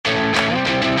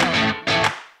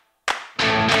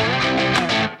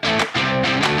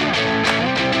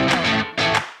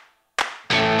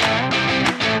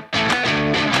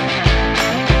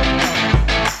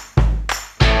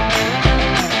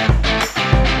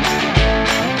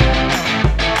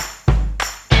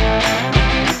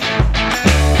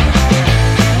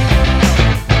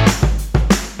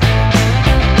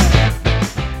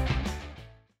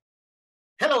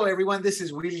everyone. This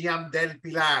is William Del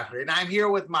Pilar, and I'm here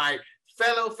with my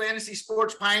fellow fantasy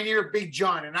sports pioneer, Big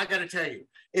John. And I got to tell you,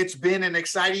 it's been an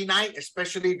exciting night,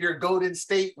 especially if you're a Golden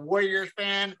State Warriors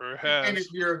fan. Perhaps. And if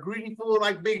you're a greedy fool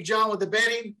like Big John with the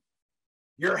betting,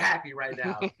 you're happy right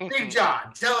now. Big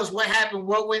John, tell us what happened,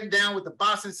 what went down with the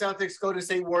Boston Celtics Golden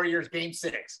State Warriors Game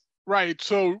 6. Right.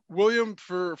 So, William,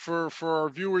 for our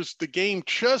viewers, the game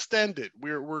just ended.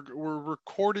 We're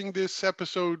recording this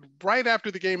episode right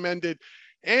after the game ended,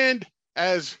 and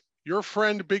as your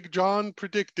friend Big John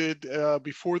predicted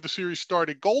before the series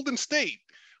started, Golden State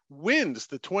wins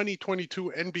the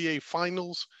 2022 NBA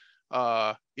Finals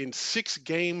in 6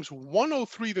 games,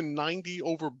 103-90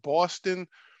 over Boston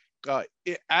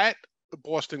at the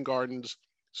Boston Gardens.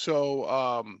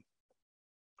 So.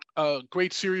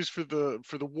 Great series for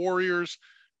the Warriors.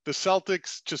 The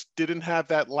Celtics just didn't have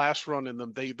that last run in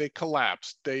them. They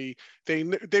collapsed. They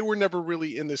were never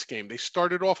really in this game. They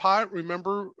started off hot.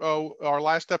 Remember our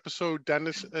last episode,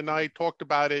 Dennis and I talked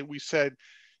about it. We said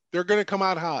they're going to come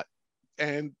out hot,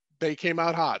 and they came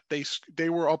out hot. They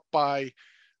were up by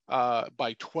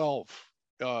 12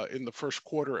 in the first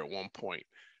quarter at one point.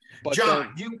 But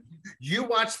John, you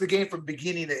watched the game from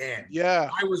beginning to end. Yeah.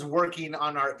 I was working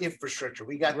on our infrastructure.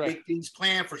 We got big things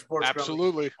planned for sports.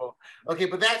 Absolutely. Okay,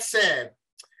 but that said,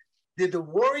 did the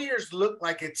Warriors look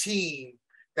like a team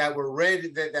that were ready,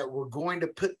 that were going to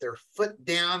put their foot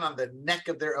down on the neck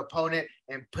of their opponent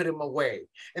and put him away?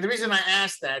 And the reason I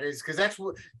ask that is because that's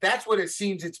what it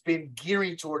seems it's been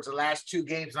gearing towards the last 2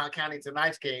 games, not counting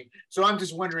tonight's game. So I'm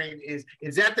just wondering,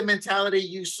 is that the mentality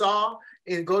you saw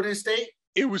in Golden State?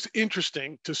 It was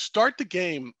interesting to start the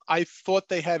game. I thought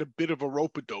they had a bit of a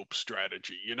rope-a-dope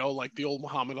strategy, like the old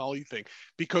Muhammad Ali thing,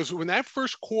 because when that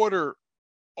first quarter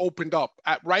opened up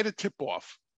right at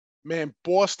tip-off, man,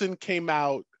 Boston came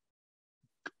out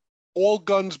all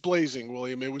guns blazing,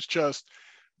 William. It was just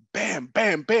bam,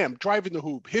 bam, bam, driving the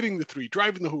hoop, hitting the three,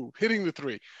 driving the hoop, hitting the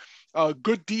three.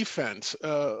 Good defense.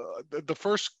 The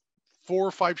first 4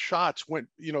 or 5 shots went,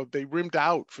 they rimmed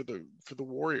out for the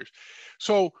Warriors.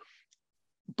 So,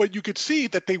 but you could see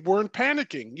that they weren't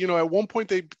panicking. At one point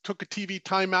they took a TV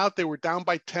timeout. They were down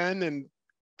by 10, and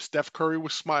Steph Curry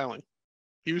was smiling.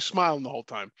 He was smiling the whole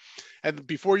time. And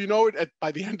before you know it,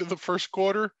 by the end of the first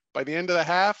quarter, by the end of the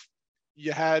half,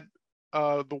 you had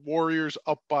the Warriors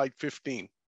up by 15,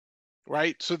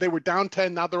 right? So they were down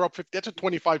 10. Now they're up 50. That's a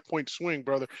 25-point swing,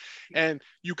 brother. And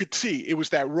you could see it was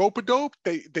that rope-a-dope.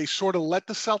 They sort of let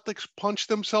the Celtics punch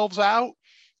themselves out.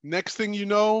 Next thing you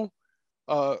know,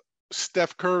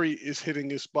 Steph Curry is hitting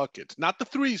his buckets, not the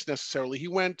threes necessarily. He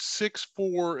went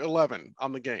 6-for-11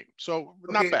 on the game, so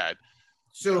not bad.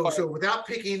 So without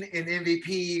picking an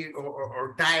MVP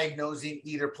or diagnosing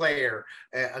either player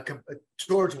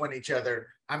towards one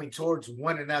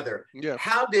another, yeah.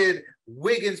 How did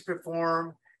Wiggins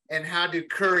perform, and how did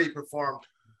Curry perform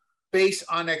based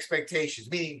on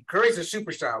expectations? Meaning Curry's a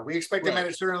superstar. We expect him at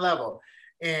a certain level.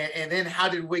 And then how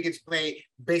did Wiggins play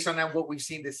based on what we've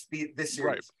seen this series?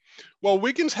 Right. Well,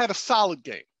 Wiggins had a solid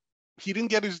game. He didn't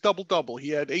get his double-double. He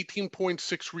had 18 points,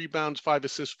 6 rebounds, 5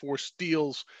 assists, 4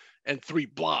 steals, and 3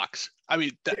 blocks. I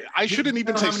mean, I shouldn't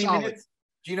even say solid. Minutes?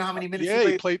 Do you know how many minutes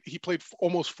he played? He played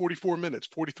almost 44 minutes,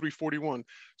 43-41.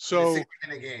 So in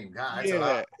a game.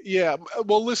 God, yeah.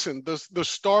 Well, listen, the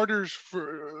starters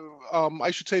for I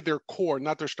should say their core,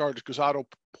 not their starters, because Otto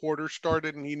Porter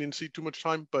started and he didn't see too much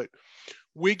time. But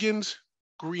Wiggins,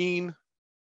 Green,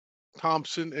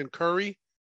 Thompson, and Curry.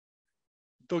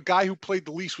 The guy who played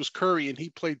the least was Curry, and he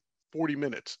played 40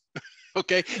 minutes.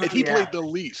 Okay, and he played the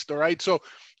least. All right, so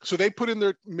they put in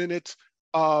their minutes.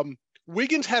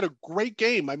 Wiggins had a great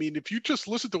game. I mean, if you just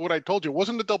listen to what I told you, it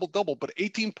wasn't a double-double, but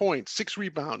 18 points, 6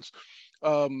 rebounds,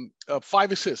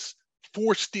 5 assists,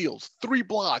 4 steals, 3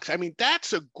 blocks. I mean,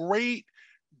 that's a great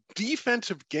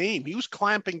defensive game. He was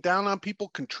clamping down on people,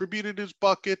 contributed his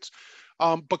buckets.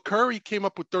 But Curry came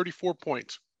up with 34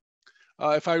 points.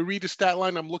 If I read his stat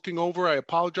line, I'm looking over. I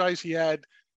apologize. He had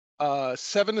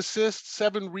 7 assists,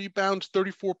 7 rebounds,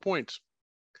 34 points.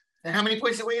 And how many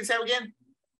points did Wiggins have again?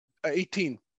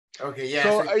 18. Okay, yeah.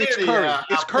 So it's Curry.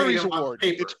 It's Curry's award.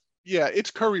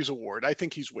 It's Curry's award. I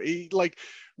think like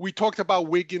we talked about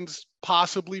Wiggins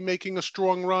possibly making a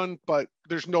strong run, but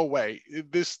there's no way.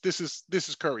 This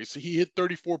is Curry. So he hit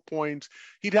 34 points.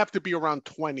 He'd have to be around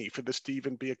 20 for this to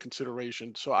even be a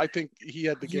consideration. So I think he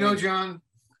had the game. John,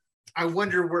 I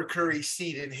wonder where Curry's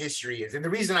seat in history is. And the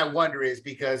reason I wonder is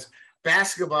because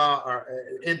basketball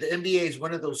and the NBA is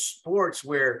one of those sports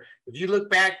where if you look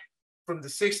back from the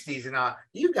 60s and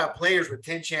you've got players with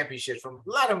 10 championships, from a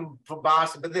lot of them from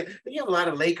Boston, but then you have a lot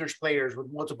of Lakers players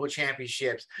with multiple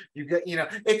championships. You got,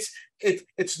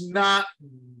 it's not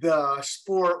the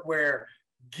sport where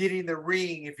getting the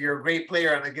ring, if you're a great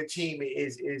player on a good team,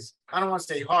 is I don't want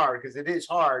to say hard, because it is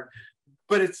hard,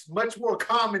 but it's much more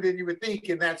common than you would think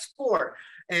in that sport.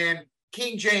 And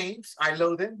King James, I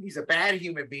loathe him. He's a bad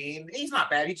human being. He's not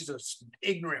bad. He's just an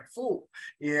ignorant fool,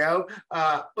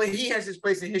 but he has his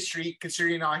place in history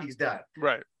considering all he's done.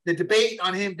 Right. The debate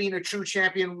on him being a true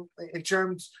champion in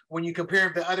terms, when you compare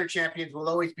him to other champions, will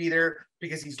always be there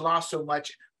because he's lost so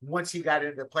much once he got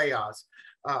into the playoffs.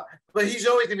 But he's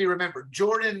always going to be remembered.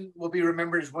 Jordan will be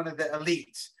remembered as one of the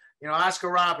elites. Oscar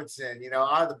Robinson,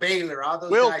 all the Baylor, all those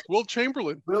guys. Wilt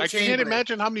Chamberlain. I can't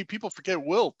imagine how many people forget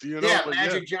Wilt.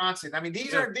 Magic Johnson. I mean,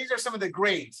 these are some of the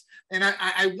greats. And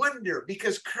I wonder,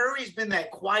 because Curry's been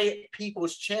that quiet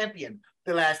people's champion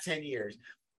the last 10 years.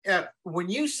 When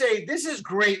you say this is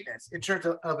greatness in terms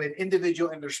of an individual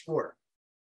in their sport,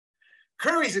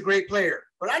 Curry's a great player,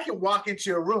 but I can walk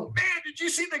into a room. Man, did you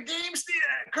see the games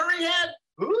Curry had?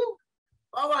 Who?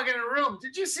 I walk in a room.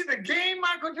 Did you see the game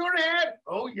Michael Jordan had?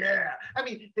 Oh, yeah. I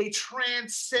mean, they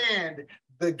transcend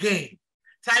the game.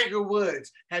 Tiger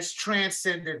Woods has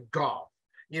transcended golf.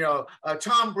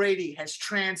 Tom Brady has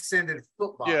transcended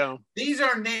football. Yeah. These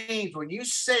are names, when you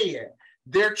say it,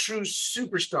 they're true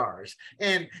superstars.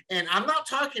 And I'm not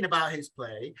talking about his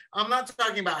play. I'm not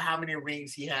talking about how many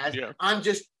rings he has. Yeah. I'm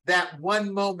just that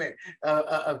one moment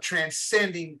of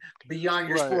transcending beyond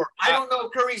your sport. I don't know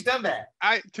if Curry's done that.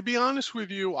 To be honest with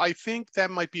you, I think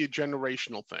that might be a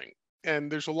generational thing.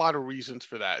 And there's a lot of reasons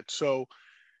for that. So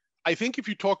I think if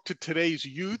you talk to today's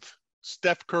youth,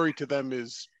 Steph Curry to them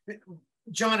is...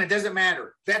 John, it doesn't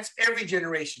matter. That's every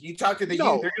generation. You talk to the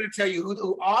youth, they're going to tell you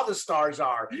who all the stars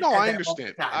are. No, I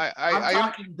understand. I'm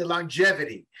talking the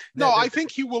longevity. I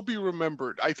think he will be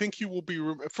remembered. I think he will be.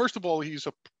 First of all, he's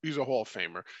a Hall of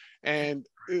Famer, and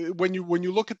when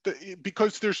you look at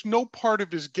because there's no part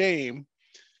of his game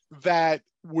that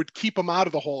would keep him out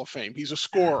of the Hall of Fame. He's a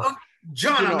scorer.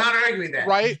 John, I'm not arguing that.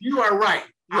 Right? You are right.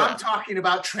 Yeah. I'm talking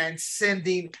about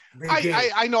transcending the game.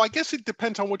 I know. I guess it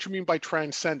depends on what you mean by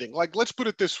transcending. Like, let's put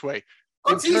it this way.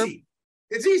 It's easy.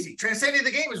 It's easy. Transcending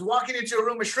the game is walking into a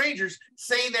room of strangers,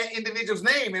 saying that individual's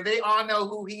name, and they all know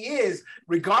who he is,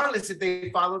 regardless if they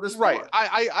follow the sport.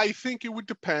 Right. I think it would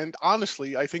depend.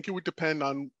 Honestly, I think it would depend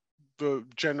on the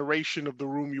generation of the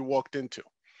room you walked into.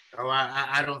 Oh,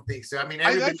 I don't think so. I mean,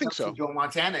 everybody think so. Who Joe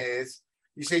Montana is.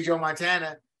 You say Joe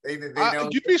Montana, they know.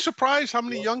 You'd be surprised how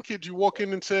many young kids you walk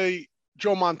in and say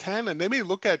Joe Montana, and they may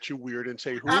look at you weird and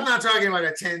say, who? I'm not talking about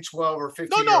a 10, 12, or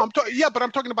 15. No, but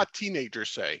I'm talking about teenagers,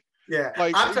 say. Yeah,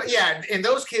 and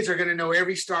those kids are going to know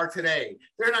every star today.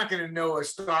 They're not going to know a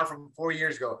star from 4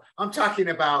 years ago. I'm talking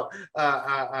about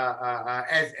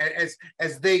as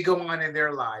they go on in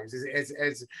their lives,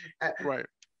 right.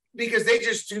 Because they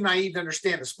just too naive to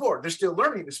understand the sport. They're still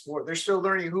learning the sport. They're still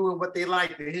learning who and what they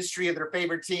like, the history of their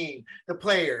favorite team, the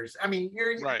players. I mean,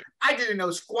 right. I didn't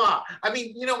know squat. I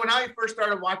mean, when I first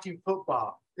started watching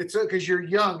football, it's because you're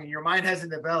young and your mind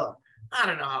hasn't developed. I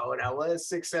don't know how old I was,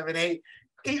 6, 7, 8.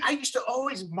 I used to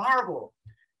always marvel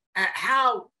at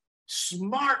how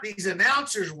smart these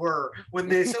announcers were when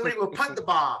somebody would punt the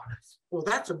ball. Well,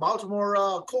 that's a Baltimore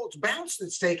Colts bounce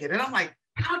that's taken. And I'm like,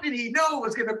 how did he know it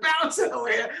was going to bounce that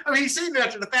way? I mean, he's seen that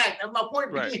after the fact. And my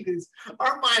point being is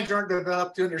our minds aren't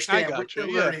developed to understand. We're still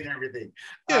learning everything.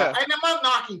 And I'm not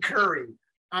knocking Curry.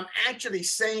 I'm actually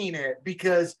saying it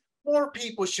because more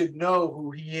people should know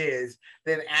who he is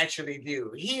than actually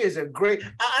do. He is a great,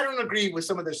 I don't agree with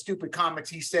some of the stupid comments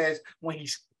he says when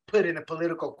he's put in a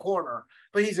political corner,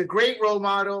 but he's a great role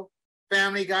model,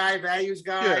 family guy, values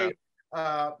guy.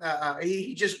 Yeah.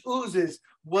 He just oozes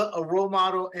what a role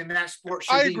model in that sport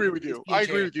should be. I agree with you. I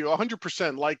agree with you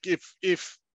 100%. Like if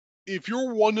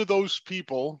you're one of those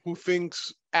people who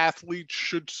thinks athletes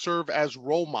should serve as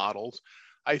role models,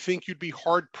 I think you'd be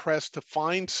hard pressed to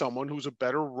find someone who's a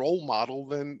better role model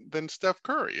than Steph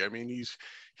Curry. I mean, he's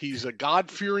a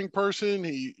God-fearing person.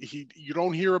 You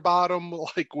don't hear about him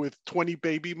like with 20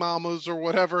 baby mamas or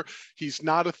whatever. He's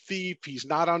not a thief. He's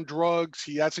not on drugs.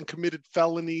 He hasn't committed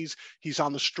felonies. He's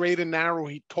on the straight and narrow.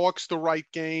 He talks the right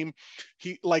game.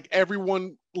 Like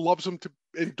everyone loves him to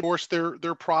endorse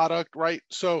their product, right?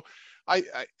 So I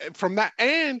from that,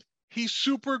 and he's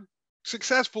super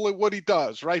successful at what he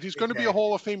does, right? He's going to be a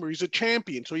Hall of Famer. He's a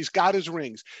champion, so he's got his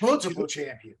rings. Multiple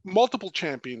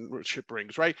championship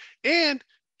rings, right? And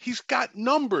he's got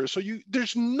numbers. So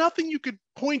there's nothing you could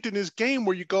point in his game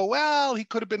where you go, well, he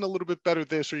could have been a little bit better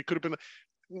this, or he could have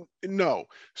been. No.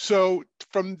 So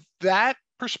from that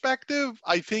perspective,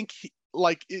 I think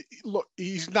look,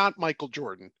 he's not Michael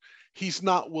Jordan. He's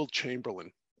not Wilt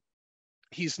Chamberlain.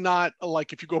 He's not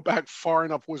like, if you go back far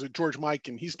enough, was it George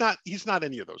Mikan? He's not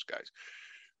any of those guys.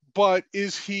 But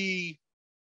is he,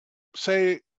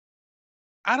 say,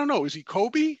 I don't know, is he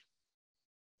Kobe?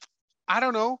 I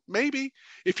don't know. Maybe.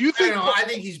 If you think, I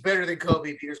think he's better than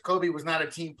Kobe because Kobe was not a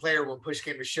team player when push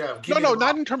came to shove. No,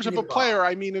 not in terms of a player.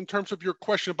 I mean, in terms of your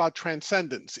question about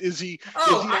transcendence. Is he?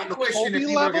 Oh, is he I question Kobe if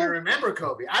people level? are going to remember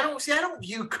Kobe. I don't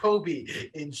view Kobe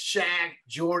in Shaq,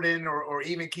 Jordan, or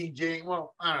even King James.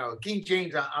 Well, I don't know. King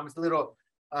James, I'm a little.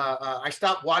 I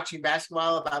stopped watching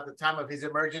basketball about the time of his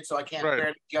emergence, so I can't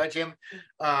fairly judge him.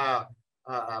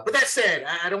 But that said,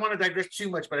 I don't want to digress too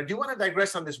much, but I do want to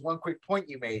digress on this one quick point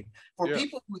you made. For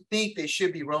people who think they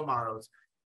should be role models,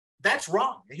 that's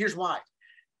wrong. And here's why.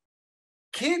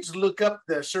 Kids look up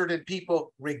to certain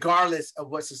people regardless of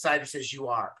what society says you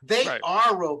are. They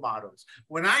are role models.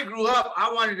 When I grew up,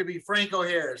 I wanted to be Franco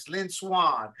Harris, Lynn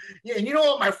Swan. Yeah, and you know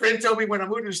what my friend told me when I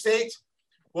moved to the States?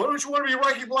 Why don't you want to be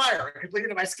Rocky Blyer? I could look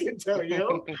at my skin tone, you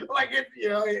know?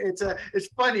 It's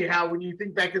funny how when you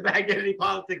think back to the identity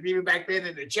politics, even back then,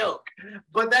 it's a joke.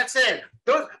 But that said,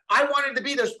 I wanted to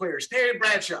be those players, Terry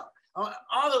Bradshaw,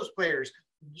 all those players.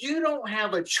 You don't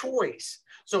have a choice.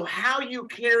 So how you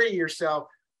carry yourself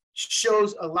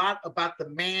shows a lot about the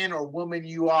man or woman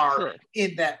you are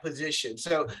in that position.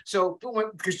 So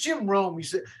because Jim Rome,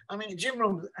 Jim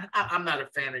Rome, I'm not a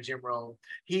fan of Jim Rome.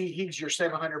 He's your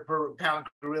 700-pound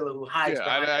gorilla who hides.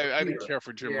 Yeah, I didn't care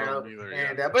for Jim Rome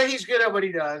either. But he's good at what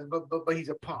he does. But he's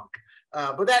a punk.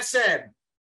 But that said,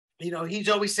 he's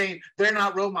always saying they're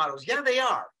not role models. Yeah, they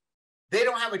are. They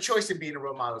don't have a choice in being a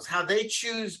role models. How they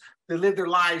choose to live their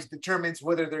lives determines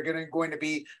whether they're going to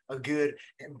be a good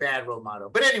and bad role model.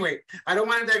 But anyway, I don't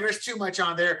want to digress too much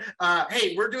on there.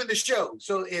 Hey, we're doing the show.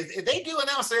 So if they do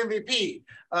announce the MVP,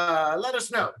 let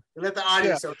us know. Let the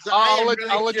audience know. I'll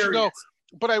let you know.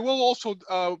 But I will also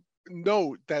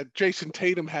note that Jason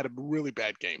Tatum had a really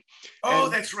bad game.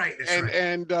 That's right.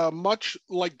 And much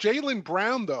like Jaylen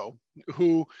Brown, though,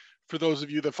 who, for those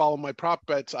of you that follow my prop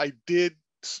bets, I did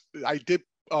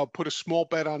put a small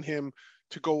bet on him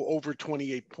to go over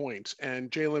 28 points, and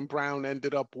Jaylen Brown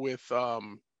ended up with, I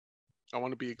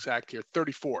want to be exact here,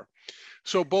 34.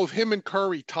 So both him and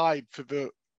Curry tied for the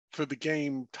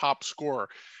game top scorer.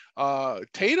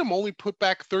 Tatum only put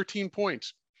back 13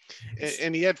 points,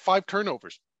 and he had 5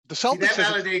 turnovers. The Celtics.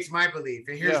 That validates my belief,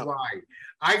 and here's why.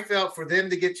 I felt for them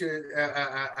to get to,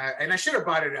 and I should have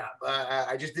brought it up.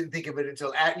 I just didn't think of it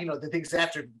until the things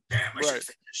after. Damn, I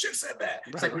should have said that.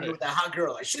 It's like when you're with that hot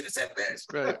girl. I should have said this.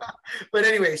 Right. But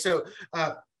anyway, so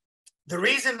the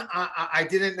reason I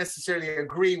didn't necessarily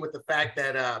agree with the fact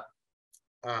that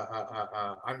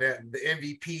on the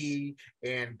MVP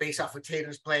and based off of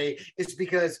Tatum's play is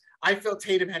because I felt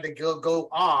Tatum had to go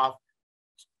off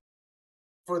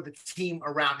for the team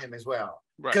around him as well.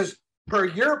 Because per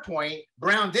your point,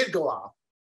 Brown did go off,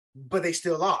 but they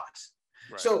still lost.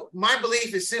 Right. So my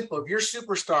belief is simple. If your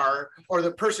superstar or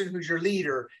the person who's your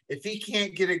leader, if he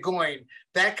can't get it going,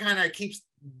 that kind of keeps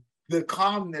the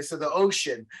calmness of the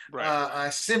ocean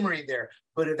simmering there.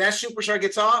 But if that superstar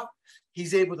gets off,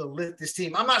 he's able to lift this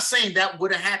team. I'm not saying that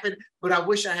would have happened, but I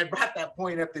wish I had brought that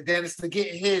point up to Dennis to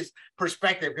get his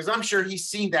perspective, because I'm sure he's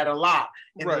seen that a lot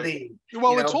in the league.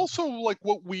 Well, it's also like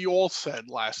what we all said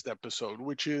last episode,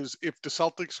 which is if the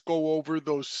Celtics go over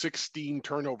those 16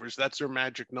 turnovers, that's their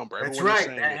magic number. That's right.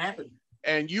 That happened.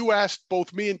 And you asked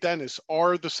both me and Dennis,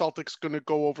 are the Celtics going to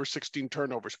go over 16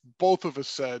 turnovers? Both of us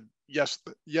said, yes,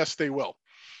 they will.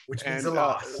 Which means a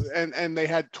loss. And they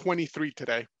had 23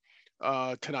 tonight,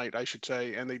 I should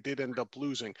say, and they did end up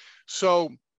losing. So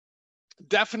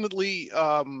definitely,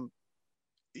 like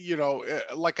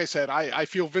I said, I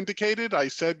feel vindicated. I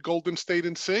said Golden State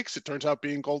in 6. It turns out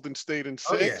being Golden State in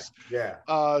 6.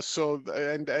 So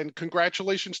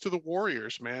congratulations to the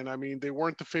Warriors, man. I mean, they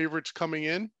weren't the favorites coming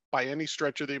in by any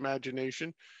stretch of the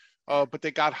imagination. But they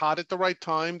got hot at the right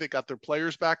time. They got their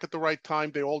players back at the right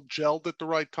time. They all gelled at the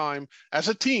right time as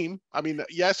a team. I mean,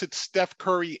 yes, it's Steph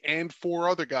Curry and 4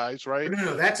 other guys, right?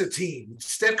 No, that's a team.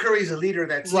 Steph Curry's a leader of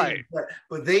that team, right?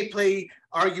 But they play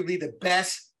arguably the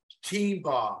best team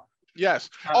ball. Yes.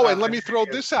 And let me throw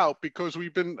this out, because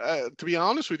we've been, to be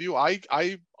honest with you,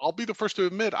 I'll be the first to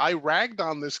admit I ragged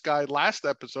on this guy last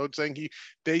episode, saying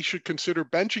they should consider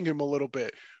benching him a little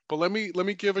bit. But let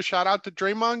me give a shout out to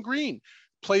Draymond Green.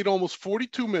 Played almost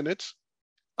 42 minutes,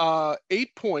 8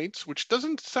 points, which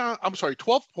doesn't sound,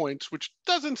 12 points, which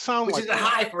doesn't sound which like. Which is a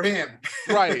high for him.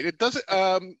 Right. It doesn't,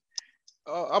 I'm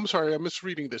sorry, I'm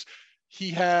misreading this.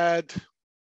 He had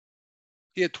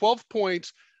 12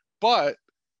 points, but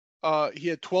He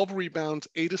had 12 rebounds,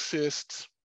 8 assists,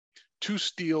 2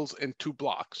 steals, and 2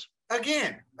 blocks.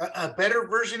 Again, a better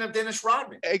version of Dennis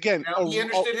Rodman. Again, he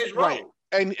understood his role. Right.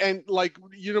 And like,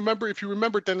 you remember, if you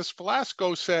remember, Dennis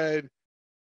Velasco said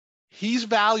he's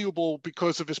valuable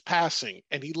because of his passing,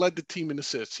 and he led the team in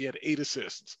assists. He had 8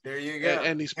 assists. There you go.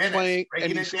 And he's playing,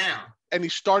 and he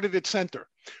started at center.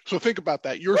 So think about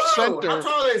that. Your center. How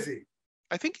tall is he?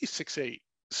 I think he's 6'8".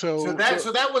 So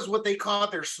that was what they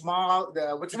called their small.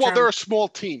 What's the term? They're a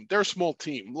small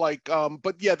team. Like,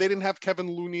 but yeah, they didn't have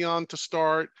Kevin Looney on to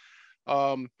start.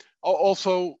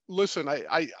 Also, listen,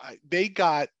 they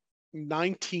got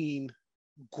 19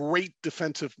 great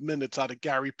defensive minutes out of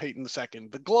Gary Payton II.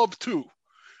 The glove too.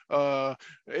 I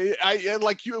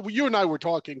like you and I were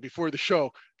talking before the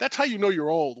show. That's how you know you're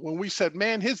old. When we said,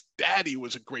 man, his daddy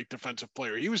was a great defensive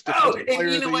player. He was defensive player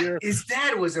of the year. His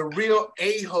dad was a real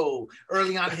a-hole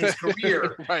early on in his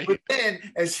career. Right. But then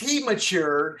as he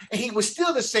matured, and he was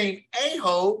still the same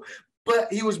a-hole,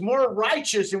 but he was more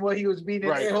righteous in what he was being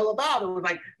an a-hole about. It was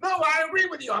like, no, I agree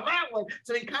with you on that one.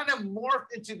 So he kind of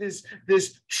morphed into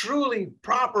this truly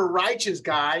proper righteous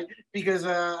guy because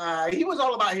he was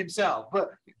all about himself.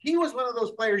 But he was one of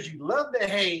those players you love to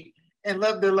hate and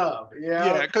love to love.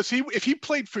 Yeah, because if he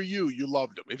played for you, you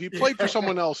loved him. If he played for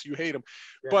someone else, you hate him.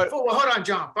 Yeah. But well, hold on,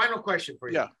 John. Final question for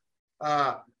you.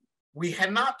 Yeah. We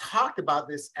had not talked about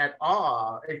this at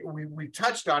all. We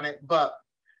touched on it, but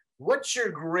what's your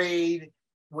grade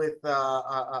with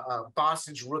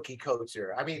Boston's rookie coach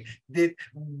here? I mean,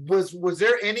 was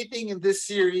there anything in this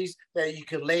series that you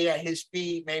could lay at his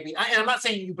feet? Maybe, and I'm not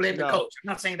saying you blame the coach. I'm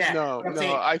not saying that. No.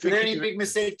 I think. Were there any big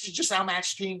mistakes to just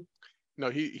outmatch team? No,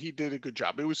 he did a good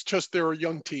job. It was just they're a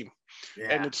young team,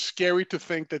 and it's scary to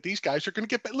think that these guys are going to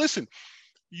get better. Listen,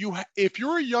 if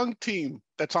you're a young team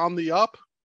that's on the up,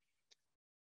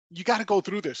 you got to go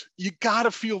through this. You got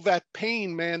to feel that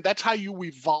pain, man. That's how you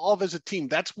evolve as a team.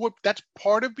 That's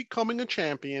part of becoming a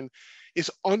champion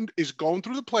is going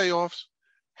through the playoffs,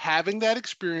 having that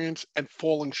experience and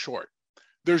falling short.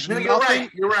 There's nothing.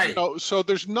 You're right. You know, so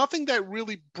there's nothing that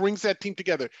really brings that team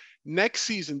together. Next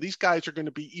season, these guys are going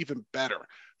to be even better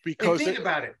because think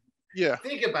about it. Yeah.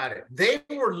 Think about it. They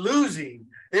were losing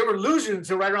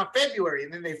until right around February,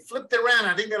 and then they flipped around.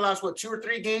 I think they lost 2 or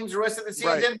 3 games the rest of the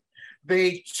season. Right.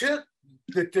 They took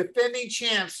the defending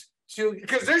champs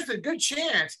because there's a good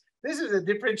chance this is a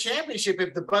different championship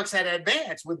if the Bucks had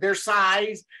advanced with their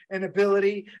size and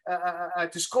ability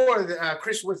to score.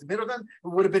 Chris was Middleton,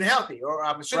 who would have been healthy, or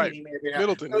I'm assuming he may have been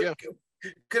healthy. Middleton,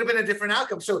 could have been a different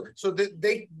outcome. So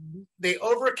they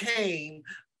overcame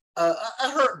a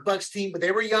hurt Bucks team, but they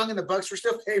were young and the Bucks were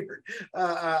still favored.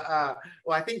 Well,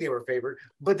 I think they were favored,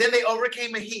 but then they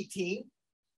overcame a Heat team.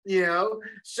 You know,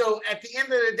 so at the end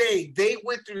of the day, they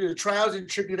went through the trials and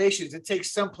tribulations. It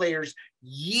takes some players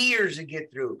years to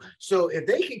get through. So if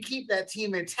they can keep that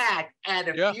team intact, add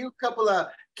a few couple of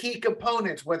key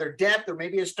components, whether depth or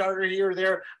maybe a starter here or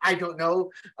there, I don't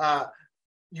know.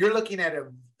 You're looking at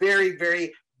a very,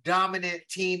 very dominant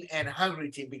team and hungry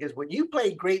team, because when you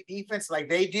play great defense like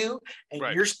they do,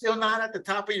 and you're still not at the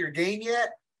top of your game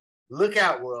yet, look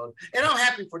out, world. And I'm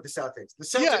happy for the Celtics. The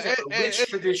Celtics have a rich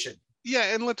tradition.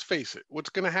 Yeah, and let's face it, what's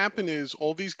going to happen is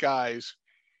all these guys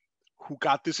who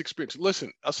got this experience.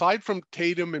 Listen, aside from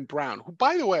Tatum and Brown, who,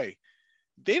 by the way,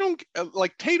 they don't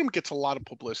like Tatum gets a lot of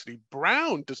publicity.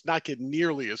 Brown does not get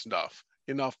nearly as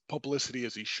enough publicity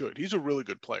as he should. He's a really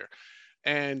good player.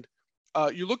 And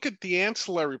you look at the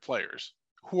ancillary players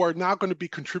who are now going to be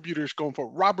contributors going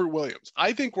forward. Robert Williams.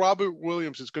 I think Robert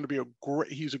Williams is going to be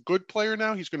he's a good player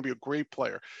now. He's going to be a great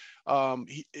player.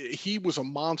 He was a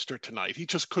monster tonight. He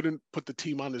just couldn't put the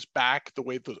team on his back the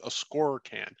way a scorer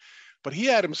can, but he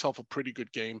had himself a pretty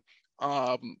good game.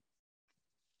 They're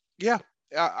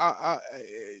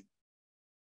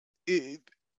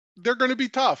going to be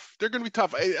tough. They're going to be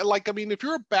tough. If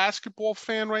you're a basketball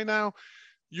fan right now,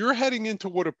 you're heading into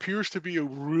what appears to be a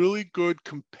really good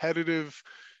competitive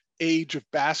age of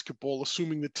basketball,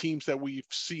 assuming the teams that we've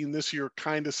seen this year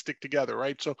kind of stick together,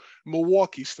 right? So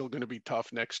Milwaukee's still going to be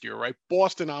tough next year, right?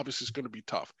 Boston obviously is going to be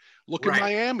tough. Look at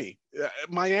Miami.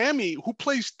 Miami, who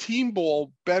plays team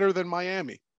ball better than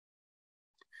Miami?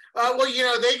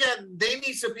 They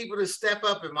need some people to step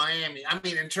up in Miami. I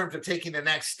mean, in terms of taking the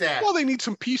next step. Well, they need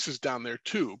some pieces down there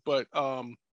too, but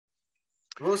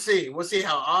we'll see. We'll see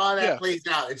how all that plays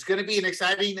out. It's going to be an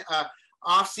exciting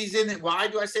off-season. Why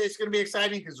do I say it's going to be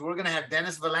exciting? Because we're going to have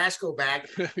Dennis Velasco back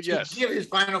to give his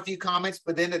final few comments,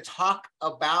 but then to talk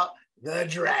about the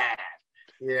draft.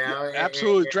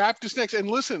 Absolutely. Draft is next. And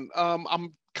listen,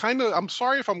 I'm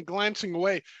sorry if I'm glancing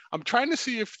away. I'm trying to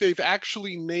see if they've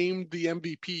actually named the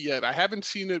MVP yet. I haven't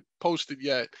seen it posted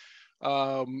yet.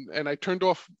 And I turned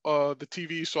off the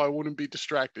TV so I wouldn't be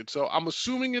distracted. So I'm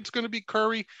assuming it's going to be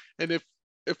Curry. And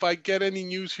if I get any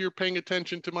news here, paying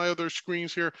attention to my other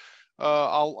screens here,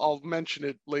 I'll mention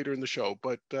it later in the show.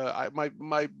 But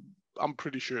I'm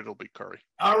pretty sure it'll be Curry.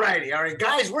 All righty. All right,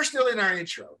 guys, we're still in our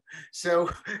intro.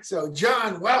 So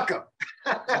John, welcome.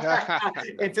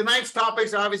 And tonight's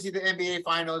topics are obviously the NBA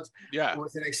Finals. Yeah. It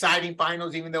was an exciting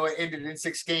finals, even though it ended in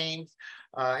 6 games.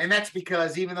 And that's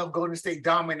because even though Golden State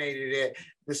dominated it,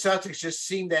 the Celtics just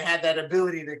seem to have that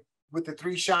ability to, with the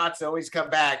 3 shots, to always come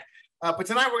back. But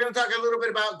tonight we're going to talk a little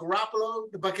bit about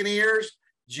Garoppolo, the Buccaneers,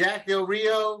 Jack Del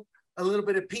Rio, a little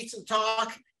bit of pizza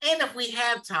talk, and if we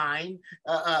have time,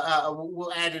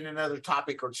 we'll add in another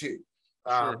topic or two.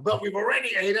 Sure. But we've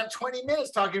already ate up 20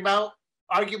 minutes talking about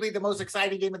arguably the most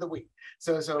exciting game of the week.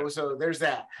 So there's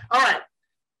that. All right.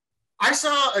 I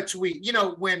saw a tweet, you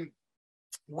know, when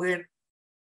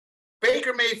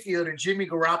Baker Mayfield and Jimmy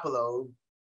Garoppolo,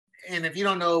 and if you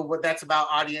don't know what that's about,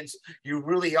 audience, you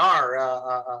really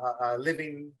are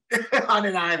living on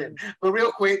an island. But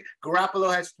real quick,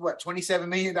 Garoppolo has what, $27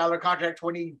 million contract,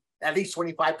 at least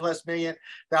 $25+ million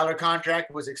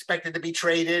contract, was expected to be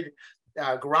traded.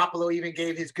 Garoppolo even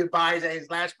gave his goodbyes at his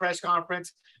last press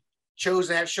conference, chose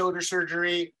to have shoulder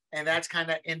surgery, and that's kind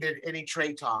of ended any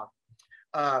trade talk.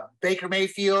 Baker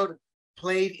Mayfield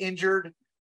played injured,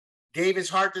 gave his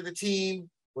heart to the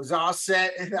team, was all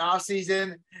set in the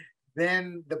offseason.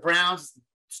 Then the Browns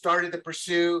started to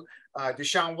pursue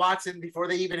Deshaun Watson before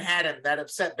they even had him. That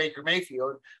upset Baker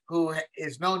Mayfield, who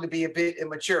is known to be a bit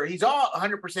immature. He's all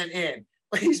 100% in,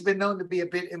 but he's been known to be a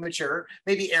bit immature,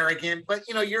 maybe arrogant, but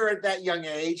you know, you're at that young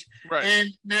age. Right. And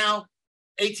now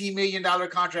 $18 million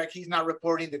contract, he's not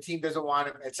reporting, the team doesn't want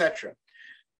him, etc.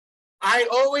 I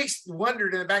always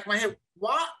wondered in the back of my head,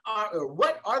 what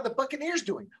are the Buccaneers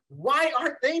doing? Why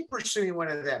aren't they pursuing one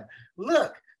of them?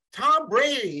 Look, Tom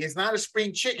Brady is not a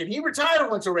spring chicken. He retired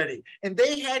once already, and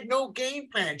they had no game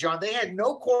plan, John. They had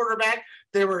no quarterback.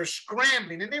 They were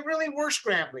scrambling, and they really were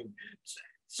scrambling.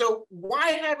 So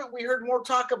why haven't we heard more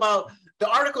talk about the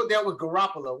article dealt with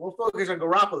Garoppolo? We'll focus on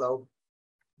Garoppolo.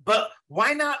 But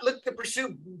why not look to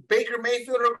pursue Baker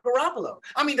Mayfield or Garoppolo?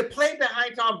 I mean, to play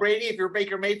behind Tom Brady, if you're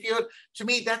Baker Mayfield, to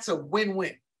me, that's a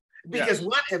win-win. Because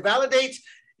what it validates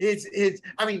is,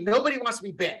 I mean, nobody wants to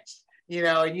be benched, you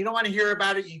know, and you don't want to hear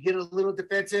about it. You get a little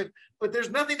defensive, but there's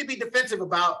nothing to be defensive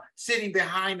about sitting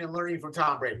behind and learning from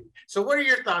Tom Brady. So what are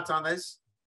your thoughts on this?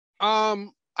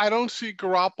 I don't see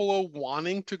Garoppolo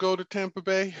wanting to go to Tampa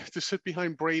Bay to sit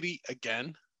behind Brady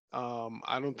again.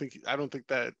 I don't think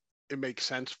that it makes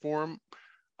sense for him.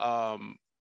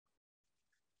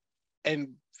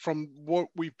 And from what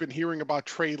we've been hearing about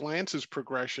Trey Lance's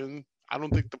progression, I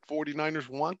don't think the 49ers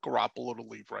want Garoppolo to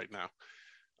leave right now.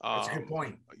 That's a good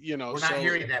point. You know, we're not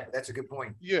hearing that, but that's a good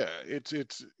point. Yeah, it's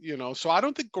you know, so I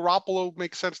don't think Garoppolo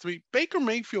makes sense to me. Baker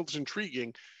Mayfield's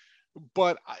intriguing,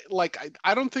 but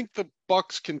I don't think the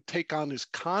Bucs can take on his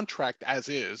contract as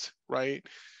is, right?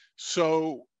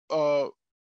 So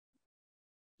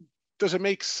does it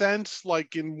make sense,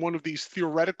 like in one of these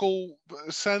theoretical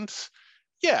sense?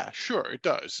 Yeah, sure, it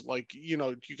does. Like, you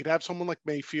know, you could have someone like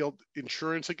Mayfield,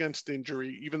 insurance against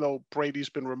injury, even though Brady's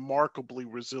been remarkably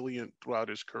resilient throughout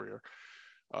his career,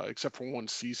 except for one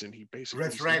season. He basically—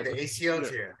 That's right, the ACL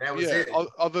tear. That was it.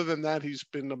 Other than that, he's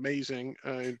been amazing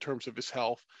in terms of his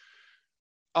health.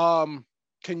 Can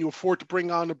you afford to bring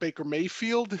on a Baker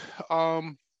Mayfield?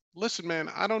 Listen,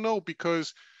 man, I don't know,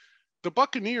 because the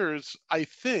Buccaneers, I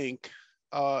think,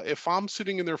 if I'm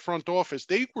sitting in their front office,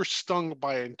 they were stung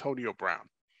by Antonio Brown.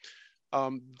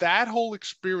 That whole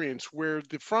experience where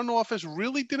the front office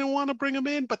really didn't want to bring him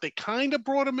in, but they kind of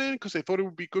brought him in because they thought it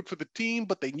would be good for the team,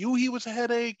 but they knew he was a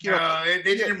headache. No,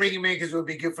 they didn't bring him in because it would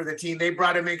be good for the team. They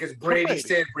brought him in because Brady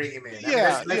said bring him in.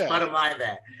 Let's bottom line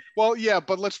that. Well, yeah,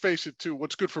 but let's face it too.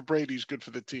 What's good for Brady is good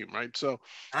for the team, right? So,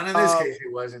 and in this case,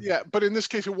 it wasn't. Yeah, but in this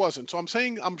case, it wasn't. So I'm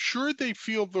saying, I'm sure they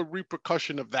feel the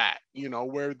repercussion of that, you know,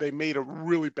 where they made a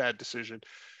really bad decision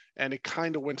and it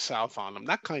kind of went south on them.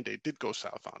 Not kind of, it did go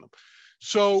south on them.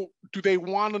 So do they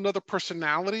want another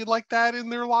personality like that in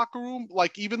their locker room?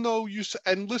 Like, even though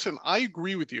and listen, I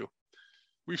agree with you.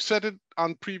 We've said it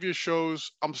on previous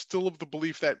shows. I'm still of the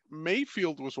belief that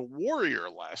Mayfield was a warrior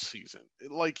last season.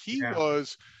 Like, he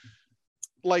was,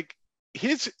 like,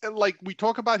 we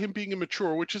talk about him being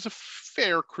immature, which is a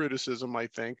fair criticism, I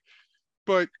think.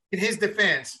 But in his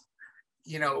defense,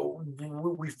 you know,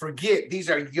 we forget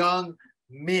these are young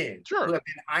men who have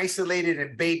been isolated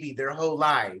and babied their whole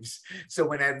lives. So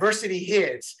when adversity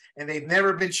hits and they've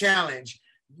never been challenged,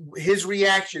 his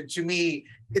reaction, to me,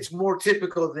 it's more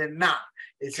typical than not.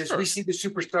 It's just Sure. we see the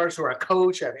superstars who are a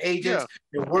coach, have agents,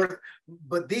 they're worth.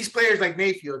 But these players like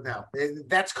Mayfield now,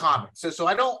 that's common. So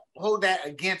I don't hold that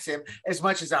against him as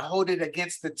much as I hold it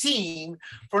against the team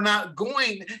for not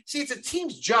going. See, it's a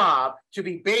team's job to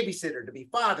be babysitter, to be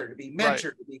father, to be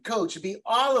mentor, to be coach, to be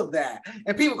all of that.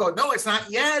 And people go, no, it's not.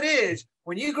 Yeah, it is.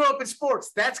 When you grow up in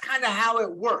sports, that's kind of how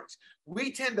it works.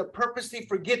 We tend to purposely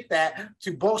forget that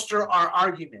to bolster our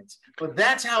arguments. But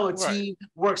that's how a team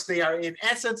works. They are, in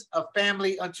essence, a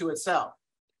family unto itself.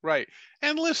 Right.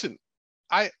 And listen,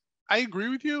 I agree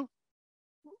with you,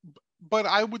 but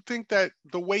I would think that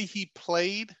the way he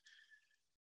played,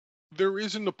 there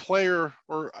isn't a player,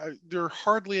 or there are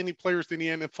hardly any players in the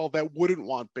NFL that wouldn't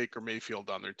want Baker Mayfield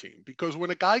on their team. Because when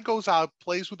a guy goes out,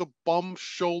 plays with a bum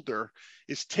shoulder,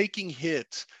 is taking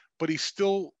hits, but he's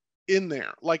still in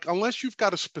there. Like, unless you've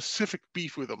got a specific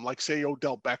beef with him, like say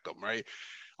Odell Beckham, right?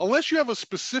 Unless you have a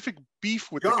specific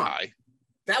beef with the guy.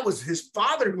 That was his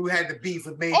father who had the beef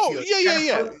with Mayfield. Oh,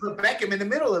 yeah. Put Beckham in the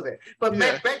middle of it. But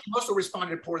Beckham also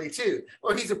responded poorly too.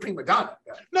 Well, he's a prima donna.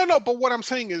 No, but what I'm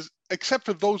saying is, except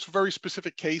for those very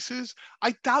specific cases,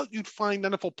 I doubt you'd find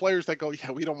NFL players that go,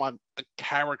 yeah, we don't want a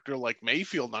character like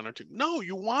Mayfield on our team. No,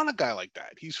 you want a guy like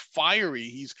that. He's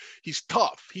fiery. He's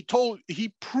tough.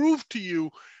 He proved to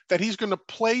you that he's going to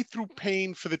play through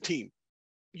pain for the team.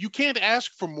 You can't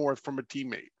ask for more from a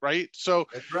teammate, right? So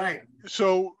that's right.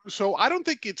 So I don't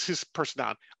think it's his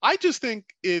personality. I just think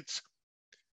it's,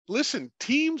 listen,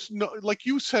 teams, like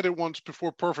you said it once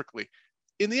before perfectly.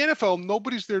 In the NFL,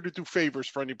 nobody's there to do favors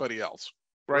for anybody else,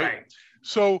 right?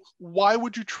 So why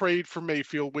would you trade for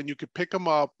Mayfield when you could pick him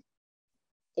up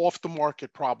off the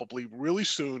market probably really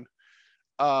soon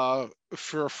for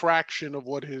a fraction of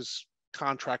what his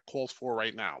contract calls for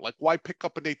right now? Like, why pick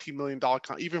up an $18 million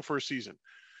even for a season?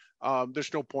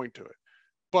 There's no point to it.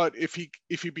 But if he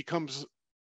becomes,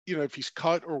 if he's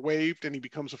cut or waived and he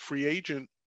becomes a free agent,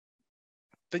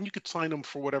 then you could sign him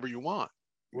for whatever you want.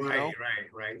 Right.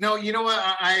 No, you know what?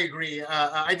 I agree.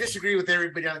 I disagree with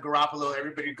everybody on Garoppolo.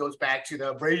 Everybody goes back to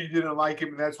the Brady didn't like him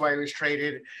and that's why he was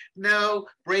traded. No,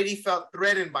 Brady felt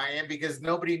threatened by him because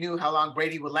nobody knew how long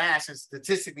Brady would last. And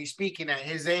statistically speaking, at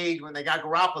his age, when they got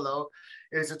Garoppolo,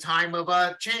 it was a time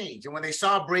of change. And when they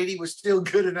saw Brady was still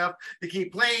good enough to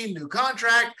keep playing, new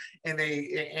contract, and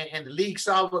the league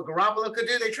saw what Garoppolo could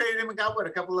do, they traded him and got a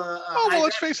couple of. Well,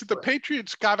 let's face it, the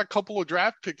Patriots got a couple of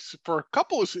draft picks for a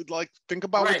couple of, think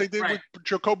about what they did with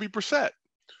Jacoby Brissett.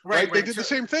 Right. They did the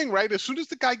same thing, right? As soon as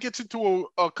the guy gets into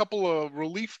a couple of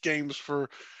relief games for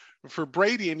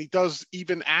Brady and he does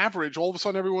even average, all of a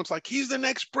sudden everyone's like, he's the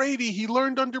next Brady. He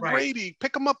learned under Brady.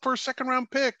 Pick him up for a second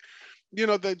round pick.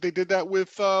 They did that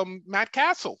with Matt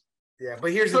Castle. Yeah,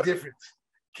 but here's the difference.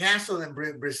 Castle and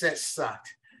Brissett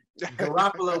sucked.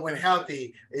 Garoppolo, when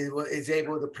healthy, is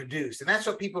able to produce. And that's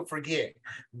what people forget.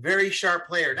 Very sharp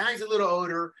player. Now he's a little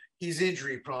older. He's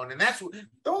injury prone. And that's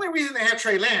the only reason they have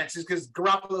Trey Lance is because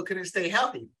Garoppolo couldn't stay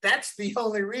healthy. That's the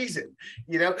only reason,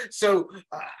 So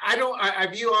I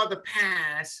view all the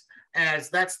past as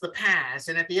that's the past.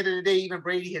 And at the end of the day, even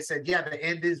Brady has said, yeah, the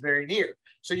end is very near.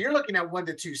 So you're looking at 1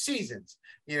 to 2 seasons,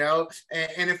 and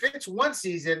if it's one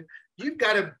season, you've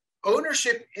got a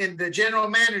ownership in the general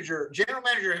manager. General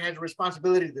manager has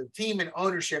responsibility to the team and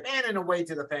ownership and in a way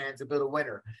to the fans to build a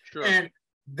winner. Sure. And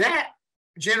that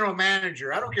general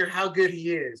manager, I don't care how good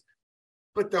he is,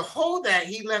 but the hole that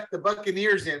he left the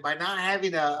Buccaneers in by not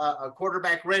having a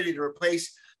quarterback ready to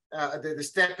replace the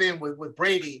step in with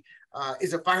Brady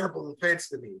is a fireable offense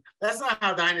to me. That's not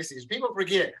how dynasties. People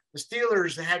forget the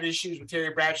Steelers had issues with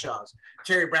Terry Bradshaw.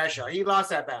 He lost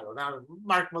that battle. Now,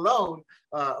 Mark Malone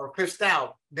or Cliff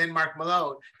Stout, then Mark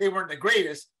Malone, they weren't the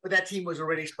greatest, but that team was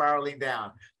already spiraling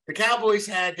down. The Cowboys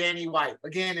had Danny White,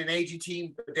 again, an aging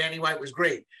team, but Danny White was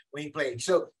great when he played.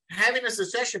 So having a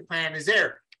succession plan is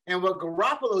there. And what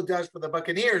Garoppolo does for the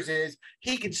Buccaneers is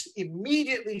he can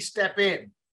immediately step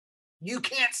in. You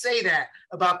can't say that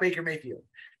about Baker Mayfield.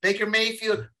 Baker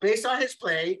Mayfield, based on his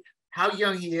play, how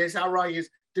young he is, how raw he is,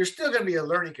 there's still going to be a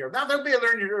learning curve. Now, there'll be a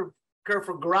learning curve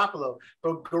for Garoppolo,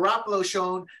 but Garoppolo's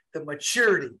shown the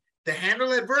maturity to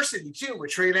handle adversity, too,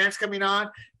 with Trey Lance coming on,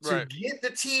 to get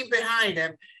the team behind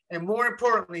him. And more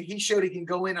importantly, he showed he can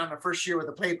go in on the first year with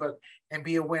a playbook and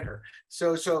be a winner.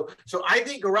 So I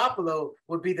think Garoppolo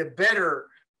would be the better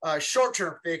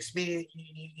short-term fix, meaning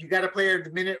you got a player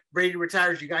the minute Brady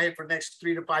retires, you got him for the next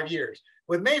 3 to 5 years.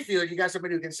 With Mayfield, you got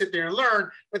somebody who can sit there and learn,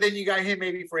 but then you got him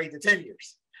maybe for 8 to 10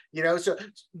 years.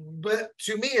 But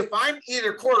to me, if I'm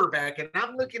either quarterback and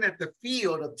I'm looking at the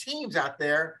field of teams out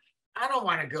there, I don't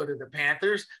want to go to the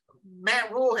Panthers.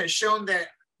 Matt Rule has shown that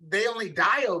they only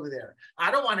die over there.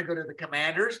 I don't want to go to the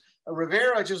Commanders.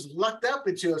 Rivera just lucked up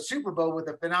into a Super Bowl with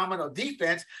a phenomenal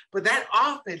defense, but that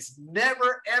offense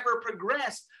never, ever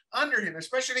progressed under him,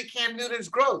 especially Cam Newton's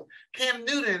growth. Cam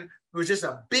Newton was just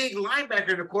a big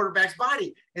linebacker in the quarterback's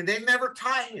body, and they never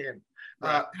taught him.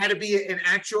 Had to be an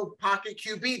actual pocket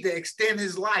QB to extend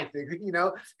his life,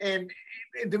 and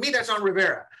to me, that's on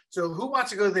Rivera. So who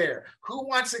wants to go there? Who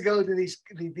wants to go to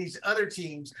these other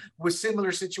teams with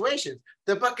similar situations?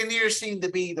 The Buccaneers seem to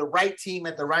be the right team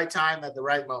at the right time at the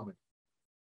right moment.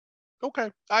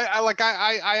 Okay. I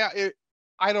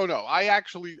don't know. I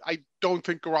don't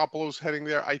think Garoppolo's heading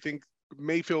there. I think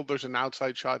Mayfield, there's an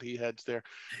outside shot he heads there.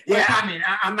 Yeah,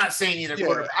 I'm not saying either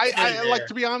quarterback. I like,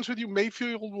 to be honest with you,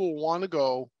 Mayfield will want to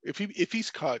go, if he's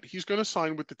cut, he's going to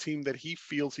sign with the team that he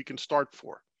feels he can start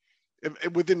for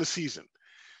within the season.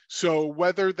 So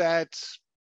whether it's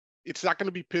not going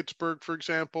to be Pittsburgh, for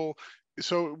example.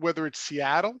 So whether it's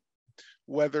Seattle,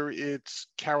 whether it's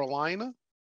Carolina,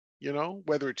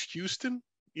 whether it's Houston,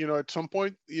 at some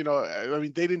point, I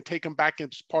mean, they didn't take him back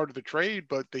as part of the trade,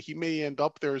 but he may end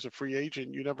up there as a free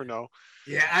agent. You never know.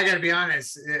 Yeah, I got to be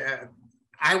honest.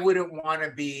 I wouldn't want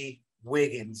to be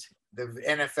Wiggins, the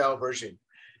NFL version,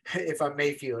 if I'm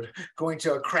Mayfield, going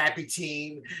to a crappy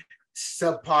team,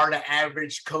 subpar to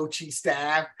average coaching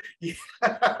staff.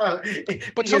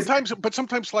 But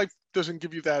sometimes life doesn't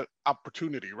give you that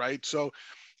opportunity, right? So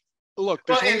look,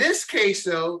 in this case,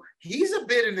 though, he's a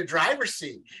bit in the driver's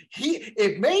seat.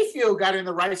 If Mayfield got in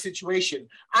the right situation,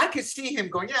 I could see him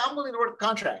going, I'm willing to work the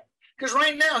contract. Because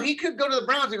right now, he could go to the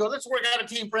Browns and go, let's work out a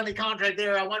team-friendly contract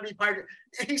there. I want to be part of it.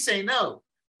 And he's saying no.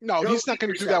 No, he's not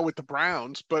going to do that with the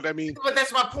Browns. But, I mean. But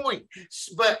that's my point.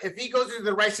 But if he goes into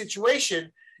the right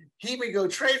situation, he may go,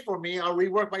 trade for me. I'll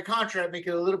rework my contract, make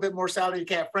it a little bit more salary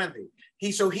cap friendly.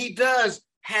 So he does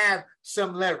have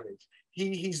some leverage.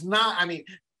 He's not, I mean,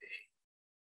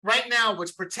 right now,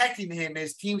 what's protecting him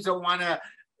is teams don't want to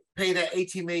pay that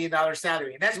 $18 million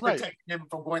salary. And that's protecting him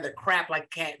from going to crap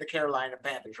like the Carolina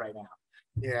Panthers right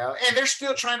now. And they're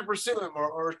still trying to pursue him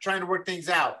or trying to work things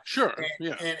out. Sure.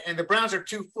 And the Browns are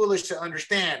too foolish to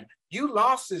understand. You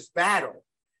lost this battle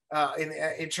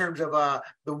in terms of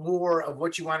the war of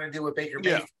what you want to do with Baker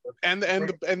Mayfield. And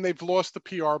they've lost the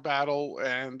PR battle,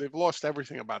 and they've lost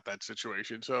everything about that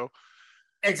situation. So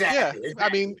Exactly. Yeah, I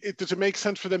mean, does it make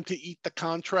sense for them to eat the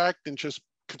contract and just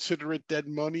consider it dead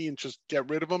money and just get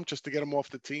rid of them just to get them off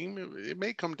the team? It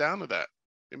may come down to that.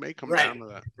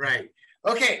 Right.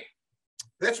 Okay.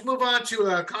 Let's move on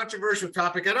to a controversial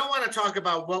topic. I don't want to talk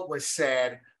about what was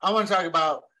said. I want to talk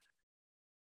about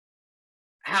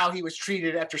how he was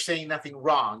treated after saying nothing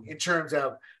wrong in terms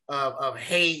of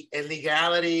hate and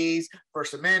legalities,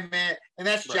 First Amendment, and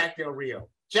that's Jack Del Rio.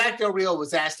 Jack Del Rio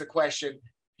was asked a question.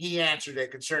 He answered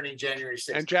it concerning January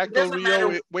 6th. And Jack Del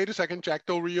Rio, wait a second, Jack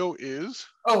Del Rio is?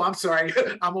 Oh, I'm sorry.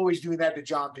 I'm always doing that to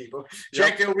John people.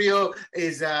 Jack Del Rio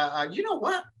is, you know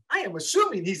what? I am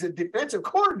assuming he's a defensive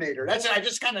coordinator. I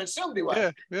just kind of assumed he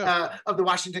was, of the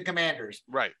Washington Commanders.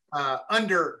 Right.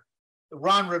 Under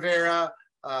Ron Rivera.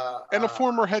 And a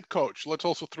former head coach. Let's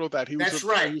also throw that. He was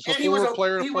He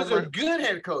was a good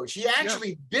head coach. He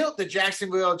actually built the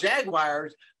Jacksonville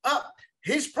Jaguars up.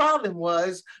 His problem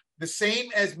was the same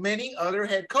as many other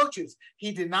head coaches.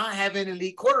 He did not have an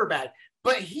elite quarterback,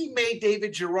 but he made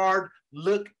David Gerard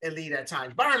look elite at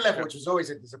times. Byron Leftwich was always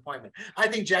a disappointment. I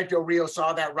think Jack Del Rio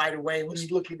saw that right away and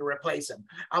was looking to replace him.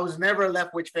 I was never a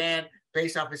Leftwich fan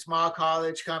based off his small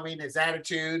college coming, his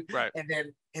attitude, and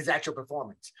then his actual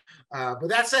performance. But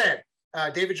that said,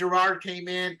 David Gerard came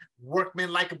in,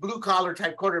 workman like a blue-collar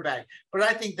type quarterback. But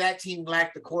I think that team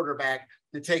lacked the quarterback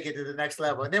to take it to the next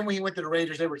level. And then when he went to the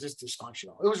Raiders, they were just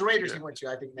dysfunctional. It was Raiders he went to,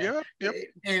 I think.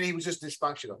 And he was just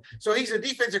dysfunctional. So he's a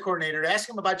defensive coordinator. Ask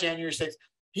him about January 6th.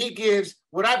 He gives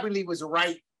what I believe was the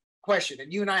right question.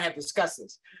 And you and I have discussed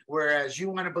this, whereas you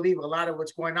want to believe a lot of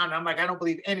what's going on. I'm like, I don't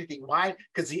believe anything. Why?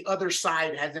 Because the other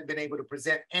side hasn't been able to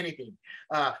present anything.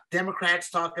 Democrats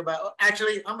talk about,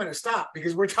 actually, I'm going to stop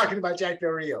because we're talking about Jack Del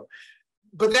Rio.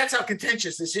 But that's how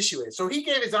contentious this issue is. So he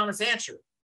gave his honest answer.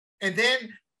 And then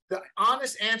the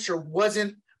honest answer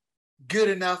wasn't good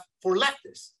enough for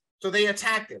leftists. So they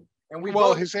attacked him. And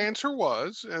his answer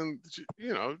was,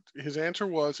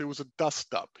 it was a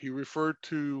dust up. He referred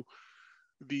to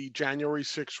the January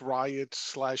 6th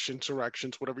riots /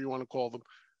 insurrections, whatever you want to call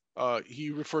them.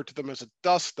 He referred to them as a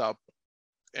dust up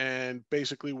and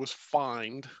basically was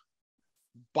fined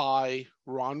by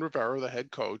Ron Rivera, the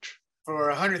head coach, for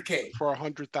 $100K. For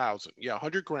 $100,000. Yeah,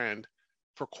 $100,000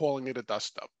 for calling it a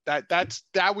dust up.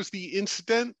 That was the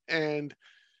incident, and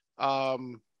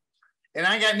And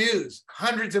I got news.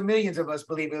 Hundreds of millions of us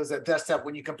believe it was a dust up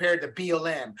when you compare it to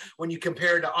BLM, when you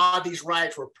compare it to all these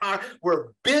riots where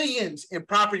billions in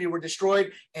property were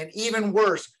destroyed, and even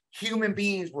worse, human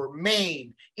beings were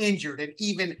maimed, injured, and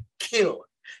even killed.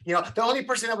 You know, the only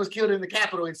person that was killed in the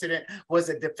Capitol incident was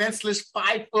a defenseless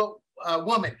 5-foot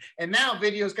woman. And now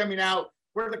videos coming out,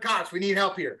 where are the cops? We need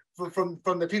help here from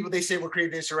the people they say were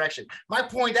creating the insurrection. My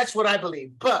point, that's what I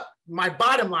believe. But my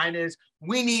bottom line is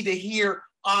we need to hear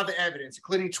all the evidence,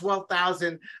 including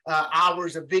 12,000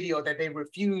 hours of video that they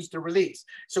refused to release.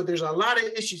 So there's a lot of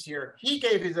issues here. He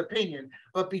gave his opinion,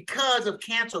 but because of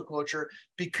cancel culture,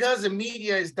 because the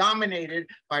media is dominated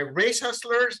by race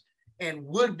hustlers and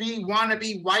would-be,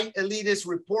 wannabe white elitist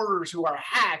reporters who are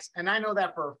hacks, and I know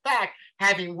that for a fact,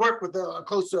 having worked with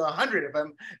close to 100 of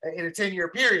them in a 10-year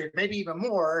period, maybe even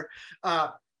more,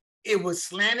 it was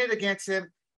slanted against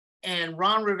him. And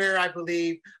Ron Rivera, I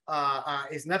believe,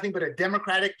 is nothing but a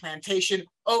Democratic plantation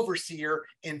overseer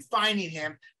in finding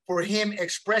him for him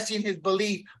expressing his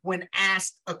belief when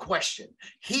asked a question.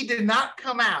 He did not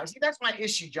come out. See, that's my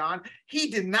issue, John.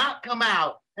 He did not come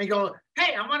out and go,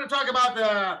 hey, I want to talk about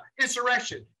the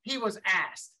insurrection. He was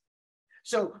asked.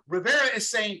 So Rivera is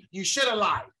saying, you should have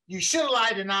lied. You should have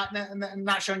lied and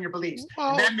not shown your beliefs.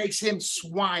 Well, and that makes him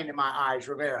swine in my eyes,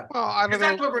 Rivera. Well, I don't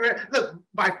know. What Rivera, look,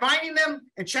 by finding them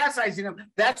and chastising them,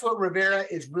 that's what Rivera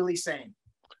is really saying.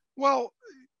 Well,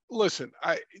 listen,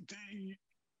 I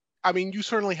mean, you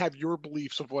certainly have your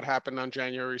beliefs of what happened on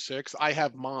January 6th. I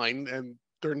have mine, and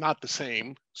they're not the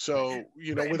same. So,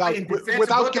 you know, without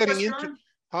getting into,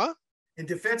 huh? In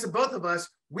defense of both of us,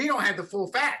 we don't have the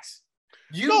full facts.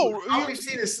 All we've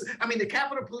seen is, I mean, the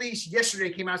Capitol Police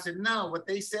yesterday came out and said, no, what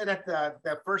they said at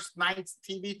the first night's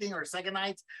TV thing or second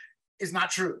night's is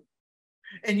not true.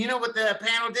 And you know what the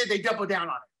panel did? They doubled down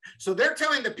on it. So they're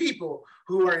telling the people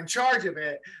who are in charge of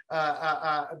it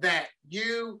that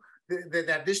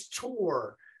this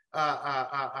tour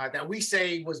that we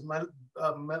say was how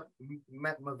do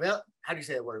you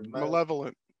say that word?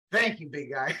 Malevolent. Thank you,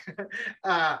 big guy.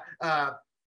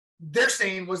 They're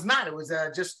saying was not. It was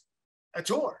just a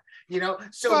tour, you know.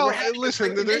 So well,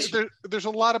 listen, there's a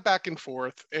lot of back and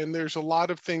forth, and there's a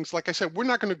lot of things. Like I said, we're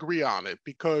not going to agree on it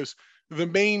because the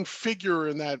main figure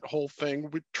in that whole thing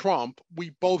with Trump, we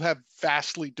both have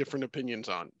vastly different opinions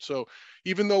on. So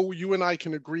even though you and I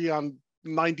can agree on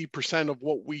 90% of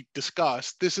what we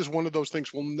discussed, this is one of those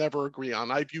things we'll never agree on.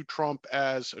 I view Trump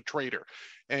as a traitor,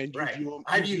 and you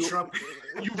view Trump.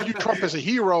 You view Trump as a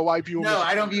hero. I view him. No,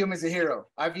 I don't view him as a hero.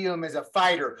 I view him as a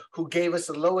fighter who gave us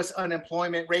the lowest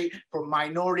unemployment rate for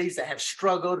minorities that have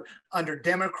struggled under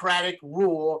Democratic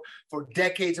rule for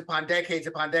decades upon decades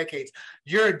upon decades.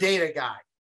 You're a data guy.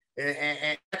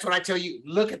 And that's what I tell you.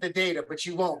 Look at the data, but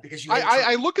you won't because you.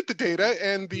 I look at the data,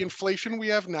 and the inflation we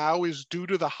have now is due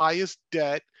to the highest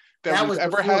debt that we've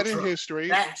ever had in history.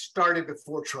 That started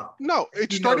before Trump. No,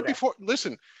 it started before.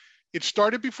 Listen, it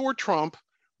started before Trump,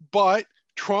 but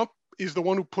Trump is the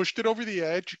one who pushed it over the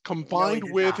edge, combined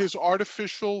with his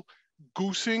artificial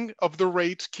goosing of the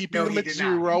rates, keeping them at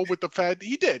zero with the Fed.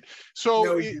 He did.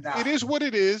 So it is what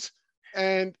it is,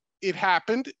 and it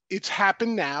happened. It's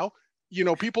happened now. You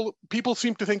know, people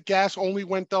seem to think gas only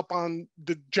went up on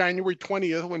the January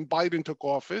 20th when Biden took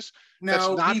office.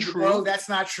 No, that's not true. No, that's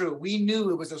not true. We knew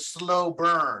it was a slow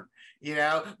burn, you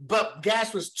know, but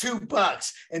gas was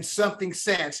 $2 and something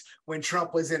cents when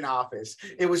Trump was in office.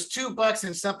 It was $2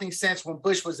 and something cents when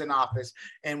Bush was in office.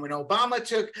 And when Obama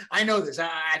took, I know this,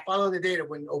 I follow the data.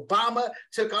 When Obama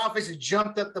took office, it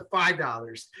jumped up to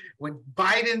 $5. When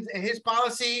Biden and his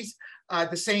policies,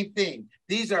 the same thing.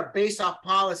 These are based off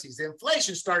policies. The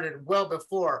inflation started well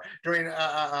before during,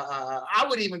 I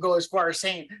would even go as far as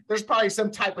saying there's probably some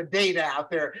type of data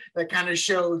out there that kind of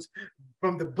shows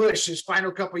from the Bush's final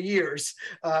couple of years,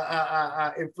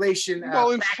 inflation.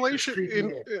 Inflation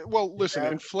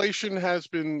has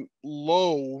been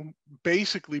low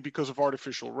basically because of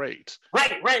artificial rates.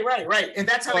 Right. And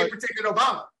that's how they protected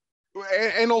Obama.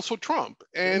 And also Trump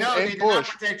and they Bush. did not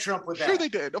protect Trump with that. Sure, they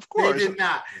did. Of course, they did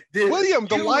not. William,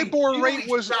 the LIBOR rate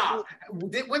was.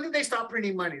 When did they stop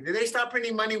printing money? Did they stop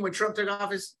printing money when Trump took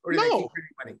office, or did they keep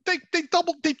printing money? They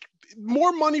doubled.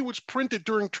 More money was printed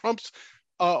during Trump's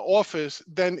office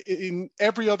than in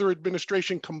every other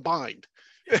administration combined.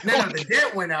 No, the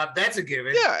debt went up. That's a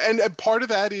given. Yeah, and part of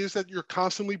that is that you're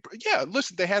constantly. Yeah,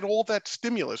 listen, they had all that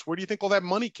stimulus. Where do you think all that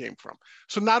money came from?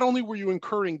 So not only were you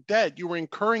incurring debt, you were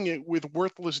incurring it with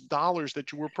worthless dollars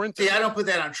that you were printing. See, I don't put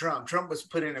that on Trump. Trump was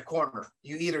put in a corner.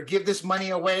 You either give this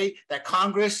money away that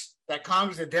Congress, that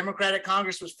Congress, the Democratic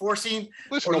Congress, was forcing.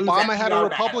 Listen, Obama had a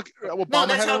Republican. No,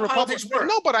 that's how politics work.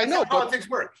 No, but I know, politics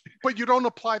work. But you don't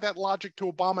apply that logic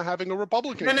to Obama having a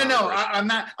Republican. No. I'm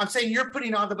not. I'm saying you're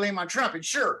putting all the blame on Trump, and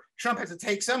sure, Trump has to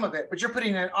take some of it, but you're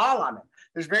putting it all on him.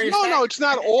 There's various. No, it's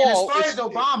not all. And as far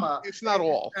as Obama, it's not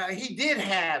all. He did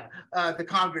have the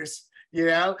Congress. You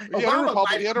know, he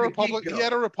had a Republican. He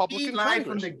had a Republican. He lied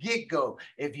from the get-go.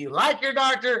 If you like your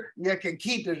doctor, you can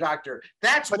keep the doctor.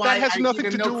 That's but why that has nothing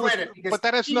to do with. But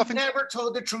that has nothing. He never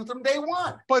told the truth from day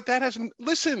one. But that has.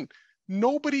 Listen,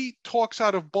 nobody talks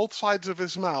out of both sides of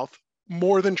his mouth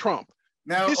more than Trump.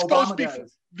 No, Obama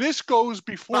does. This goes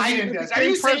before Biden does. Are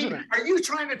you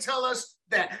trying to tell us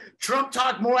that Trump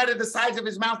talked more out of the sides of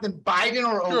his mouth than Biden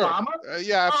or Obama?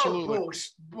 Yeah, absolutely.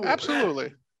 Oh,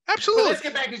 absolutely. Absolutely. But let's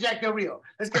get back to Jack Del Rio.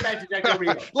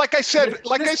 like I said,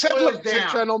 ladies and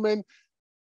gentlemen,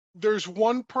 there's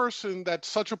one person that's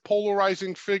such a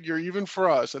polarizing figure, even for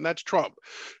us, and that's Trump.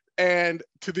 And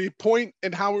to the point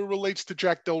in how it relates to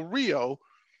Jack Del Rio,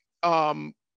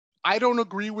 I don't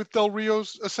agree with Del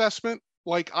Rio's assessment.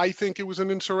 Like, I think it was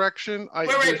an insurrection.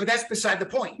 Right, but that's beside the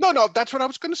point. No, that's what I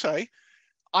was going to say.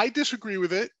 I disagree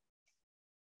with it,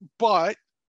 but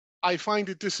I find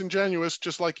it disingenuous,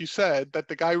 just like you said, that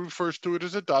the guy refers to it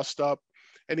as a dust-up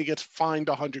and he gets fined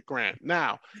 $100,000.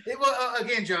 Now,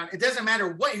 again, John, it doesn't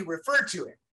matter what you refer to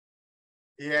it.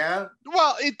 Yeah.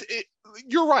 Well,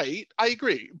 you're right. I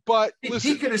agree, but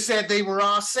listen, he could have said they were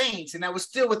all saints, and that was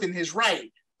still within his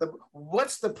right.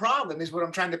 What's the problem? Is what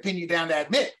I'm trying to pin you down to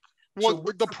admit. Well,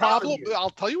 so the problem. I'll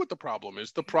tell you what the problem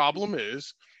is. The problem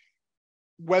is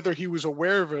whether he was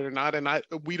aware of it or not, and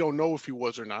we don't know if he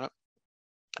was or not.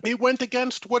 He went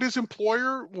against what his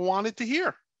employer wanted to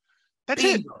hear. That's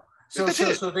it. So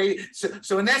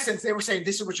in essence, they were saying,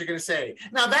 this is what you're going to say.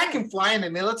 Now that can fly in the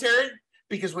military,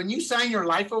 because when you sign your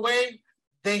life away,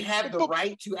 they have the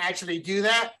right to actually do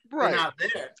that. Right. They're not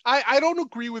there. I don't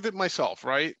agree with it myself,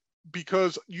 right?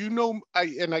 Because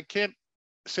I can't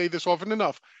say this often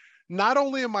enough. Not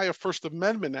only am I a First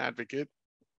Amendment advocate,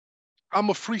 I'm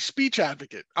a free speech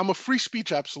advocate. I'm a free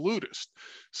speech absolutist.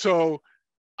 So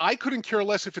I couldn't care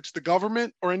less if it's the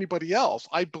government or anybody else.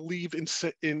 I believe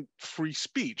in free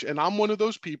speech. And I'm one of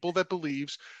those people that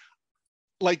believes,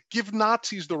 like, give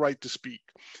Nazis the right to speak,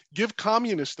 give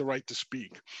communists the right to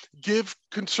speak, give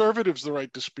conservatives the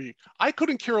right to speak. I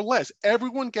couldn't care less.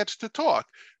 Everyone gets to talk.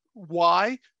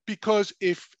 Why? Because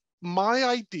if my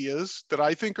ideas that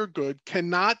I think are good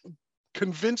cannot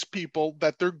convince people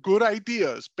that they're good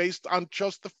ideas based on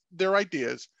just their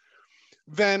ideas,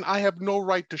 then I have no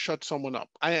right to shut someone up.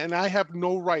 I have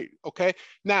no right. Okay.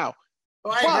 Now,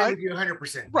 I agree with you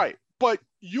 100%. Right. But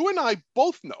you and I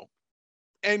both know,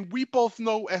 and we both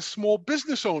know as small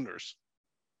business owners,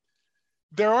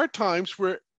 there are times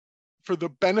where, for the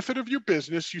benefit of your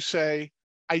business, you say,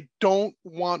 I don't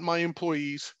want my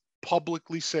employees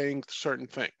publicly saying certain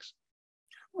things.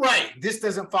 Right. This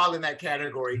doesn't fall in that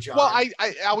category, John. Well,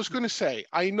 I was going to say,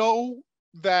 I know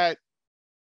that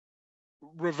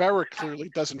Rivera clearly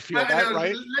doesn't feel that,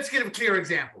 right? Let's get a clear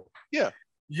example. Yeah.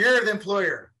 You're the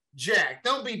employer. Jack,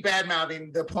 don't be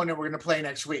bad-mouthing the opponent we're going to play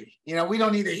next week. You know, we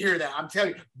don't need to hear that. I'm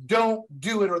telling you, don't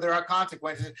do it, or there are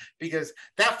consequences, because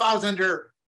that falls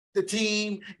under the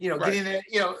team, right. Getting it,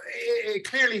 it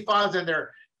clearly falls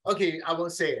under, okay, I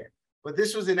won't say it, but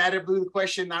this was an added blue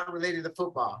question not related to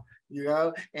football,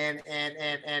 and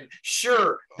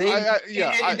sure,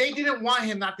 they didn't want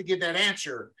him not to give that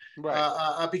answer,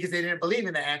 right? Because they didn't believe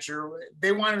in the answer.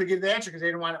 They wanted to give the answer because they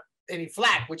didn't want any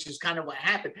flack, which is kind of what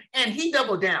happened. And he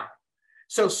doubled down.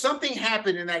 So something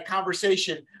happened in that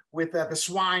conversation with the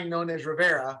swine known as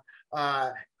Rivera,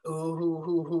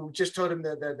 who just told him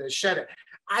to shut it.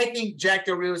 I think Jack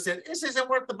Del Rio said, this isn't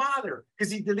worth the bother,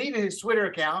 because he deleted his Twitter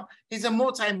account. He's a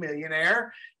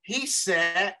multimillionaire. He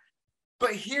said,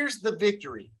 but here's the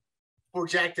victory for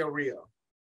Jack Del Rio.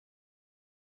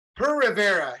 Per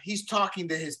Rivera, he's talking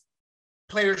to his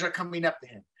players are coming up to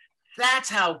him. That's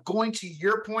how, going to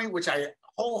your point, which I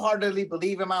wholeheartedly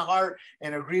believe in my heart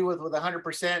and agree with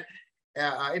 100%.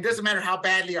 It doesn't matter how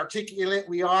badly articulate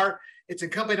we are. It's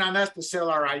incumbent on us to sell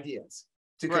our ideas,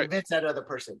 to convince that other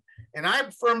person. And I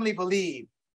firmly believe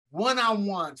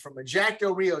one-on-ones from a Jack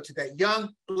Del Rio to that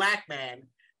young black man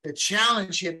to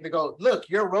challenge him to go, look,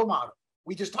 you're a role model.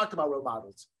 We just talked about role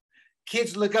models.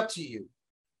 Kids look up to you.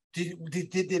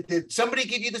 Did somebody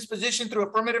give you this position through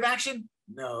affirmative action?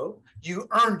 No, you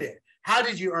earned it. How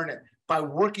did you earn it? By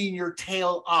working your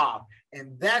tail off.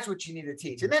 And that's what you need to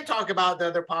teach. And then talk about the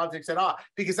other politics at all.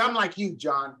 Because I'm like you,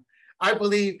 John. I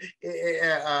believe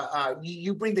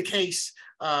you bring the case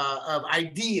of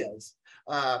ideas.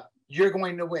 you're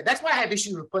going to win. That's why I have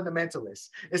issues with fundamentalists.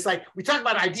 It's like we talk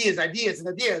about ideas,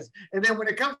 and then when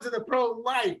it comes to the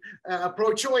pro-life,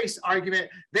 pro-choice argument,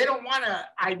 they don't want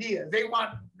ideas. They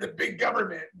want the big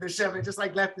government to shove it, just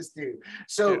like leftists do.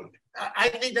 So I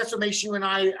think that's what makes you and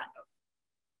I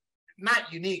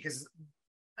not unique, because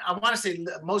I want to say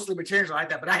most libertarians are like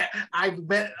that, but I've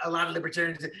met a lot of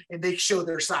libertarians and they show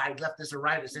their side, leftists or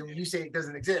rightist, and when you say it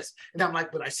doesn't exist, and I'm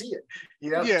like, but I see it,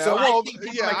 Yeah, So well, I think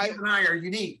people like you and I are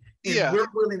unique. If we're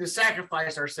willing to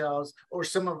sacrifice ourselves, or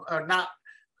some of are not.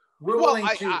 We're willing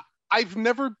to. I've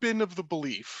never been of the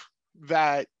belief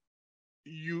that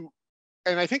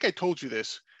and I think I told you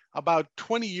this about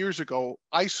 20 years ago.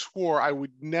 I swore I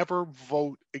would never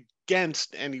vote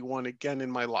against anyone again in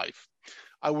my life.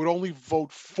 I would only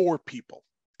vote for people.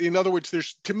 In other words,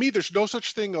 there's no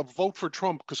such thing of vote for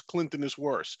Trump because Clinton is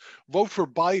worse. Vote for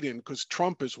Biden because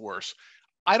Trump is worse.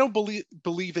 I don't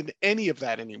believe in any of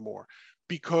that anymore,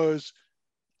 because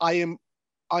I am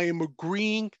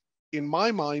agreeing in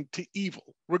my mind to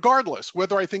evil, regardless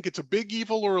whether I think it's a big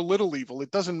evil or a little evil.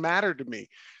 It doesn't matter to me.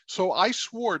 So I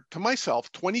swore to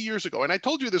myself 20 years ago, and I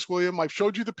told you this, William. I've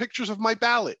showed you the pictures of my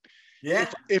ballot. Yeah.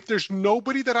 If there's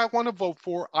nobody that I want to vote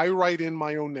for, I write in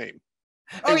my own name.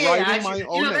 Oh yeah,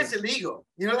 that's illegal.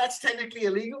 That's technically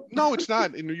illegal. No, it's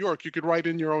not. In New York, you could write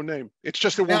in your own name. It's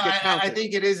just it won't get counted. I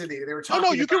think it is illegal. They were talking. Oh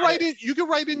no, you can write it. You can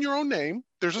write in your own name.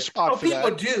 There's a spot for that.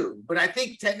 People do, but I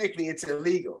think technically it's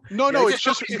illegal. No, it's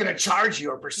just he's going to charge you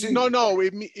or pursue. No,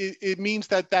 it means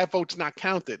that vote's not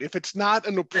counted. If it's not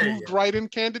an approved write-in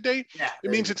candidate, it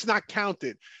means it's not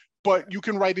counted. But you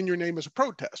can write in your name as a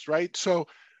protest, right? So.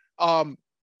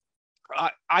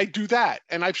 I do that,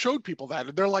 and I've showed people that,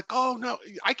 and they're like, oh no,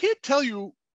 I can't tell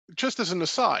you, just as an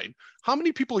aside, how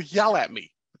many people yell at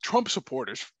me, Trump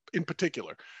supporters in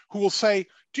particular, who will say,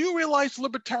 do you realize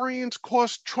libertarians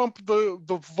cost Trump the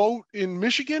vote in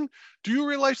Michigan? Do you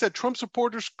realize that Trump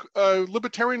supporters,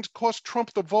 libertarians cost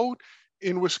Trump the vote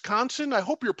in Wisconsin? I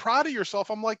hope you're proud of yourself.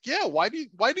 I'm like, yeah, why do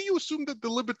you assume that the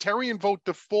libertarian vote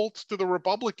defaults to the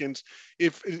Republicans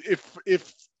if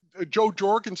Joe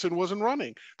Jorgensen wasn't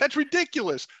running? That's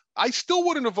ridiculous. I still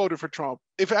wouldn't have voted for Trump.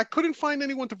 If I couldn't find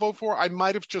anyone to vote for, I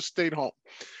might have just stayed home.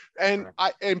 And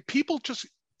people just,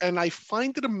 and I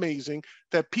find it amazing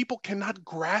that people cannot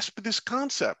grasp this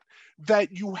concept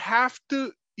that you have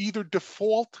to either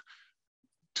default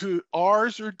to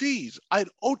R's or D's. I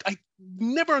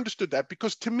never understood that,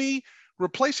 because to me,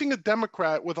 replacing a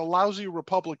Democrat with a lousy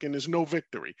Republican is no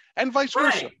victory, and vice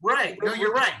versa. Right. No,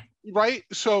 you're right. Right.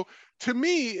 So to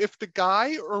me, if the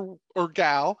guy or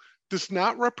gal does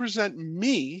not represent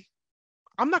me,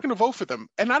 I'm not going to vote for them.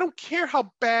 And I don't care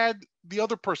how bad the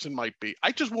other person might be.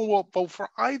 I just won't vote for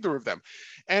either of them.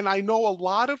 And I know a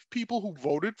lot of people who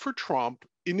voted for Trump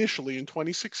initially in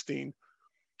 2016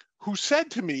 who said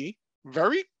to me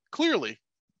very clearly,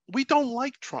 we don't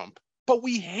like Trump, but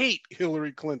we hate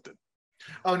Hillary Clinton.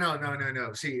 Oh, no.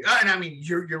 See, and I mean,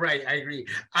 you're right. I agree.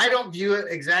 I don't view it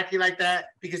exactly like that,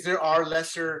 because there are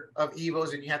lesser of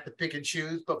evils and you have to pick and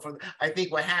choose. But I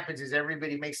think what happens is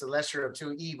everybody makes the lesser of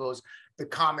two evils the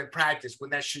common practice,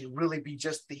 when that should really be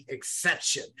just the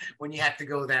exception when you have to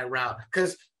go that route.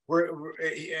 Because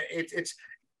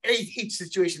each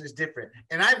situation is different.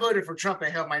 And I voted for Trump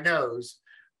and held my nose,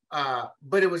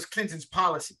 but it was Clinton's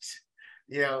policies.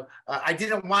 I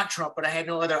didn't want Trump, but I had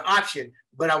no other option.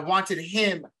 But I wanted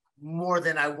him more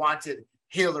than I wanted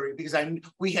Hillary, because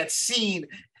we had seen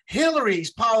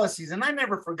Hillary's policies, and I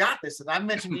never forgot this. And I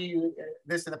mentioned to you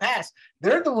this in the past.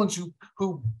 They're the ones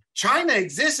who China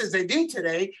exists as they do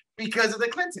today because of the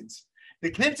Clintons.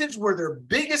 The Clintons were their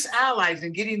biggest allies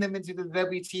in getting them into the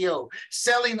WTO,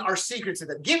 selling our secrets to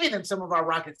them, giving them some of our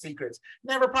rocket secrets,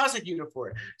 never prosecuted for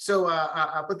it. So,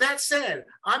 but that said,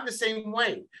 I'm the same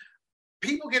way.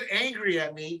 People get angry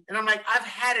at me, and I'm like, I've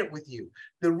had it with you.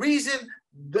 The reason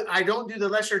that I don't do the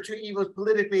lesser of two evils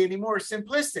politically anymore is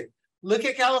simplistic. Look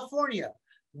at California.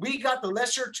 We got the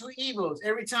lesser of two evils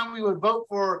every time we would vote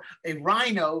for a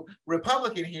rhino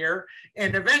Republican here,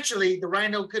 and eventually the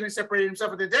rhino couldn't separate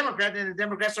himself with the Democrat, and the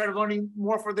Democrats started voting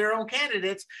more for their own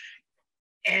candidates.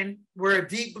 And we're a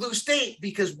deep blue state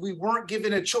because we weren't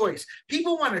given a choice.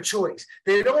 People want a choice.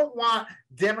 They don't want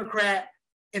Democrat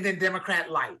and then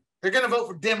Democrat light. They're going to vote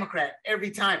for Democrat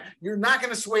every time. You're not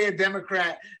going to sway a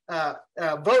Democrat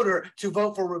voter to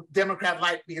vote for Democrat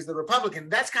light because the Republican.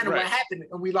 That's kind of what happened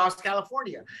when we lost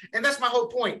California. And that's my whole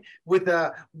point. With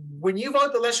when you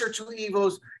vote the lesser of two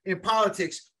evils in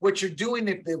politics, what you're doing,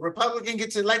 if the Republican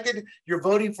gets elected, you're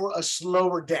voting for a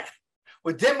slower death.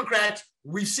 With Democrats,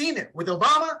 we've seen it with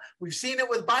Obama. We've seen it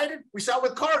with Biden. We saw it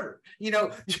with Carter.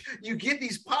 You get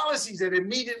these policies that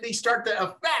immediately start to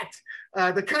affect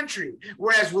the country.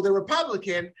 Whereas with a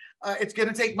Republican, it's going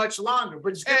to take much longer,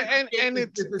 but it's going to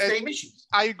get the same issues.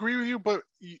 I agree with you, but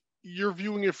you're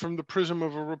viewing it from the prism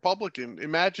of a Republican.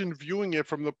 Imagine viewing it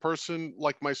from the person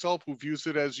like myself who views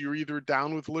it as you're either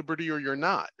down with liberty or you're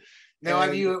not. No, I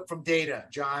view it from data,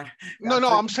 John. No,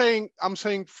 I'm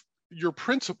saying your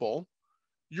principle,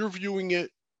 you're viewing it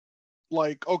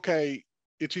like, okay,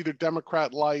 it's either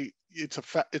Democrat light, it's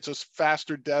a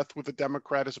faster death with a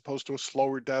Democrat as opposed to a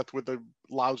slower death with a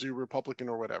lousy Republican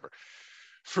or whatever.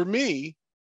 For me,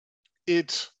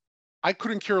 I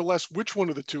couldn't care less which one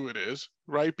of the two it is,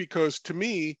 right? Because to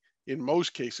me, in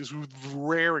most cases, with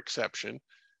rare exception,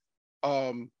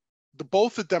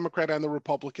 both the Democrat and the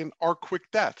Republican are quick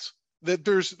deaths. That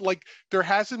there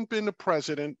hasn't been a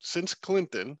president since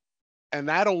Clinton, and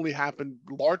that only happened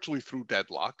largely through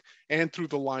deadlock and through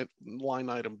the line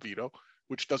item veto,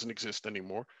 which doesn't exist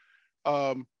anymore.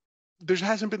 There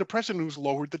hasn't been a president who's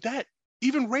lowered the debt.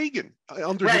 Even Reagan,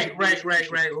 right.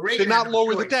 Reagan did not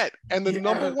lower the debt. And the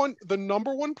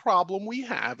number one problem we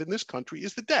have in this country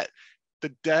is the debt. The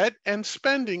debt and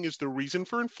spending is the reason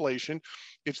for inflation.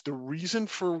 It's the reason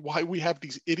for why we have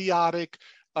these idiotic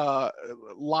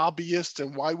lobbyists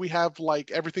and why we have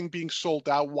like everything being sold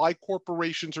out, why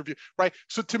corporations are, right?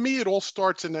 So to me, it all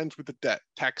starts and ends with the debt,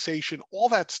 taxation, all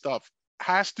that stuff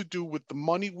has to do with the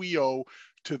money we owe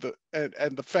to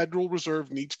and the Federal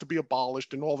Reserve needs to be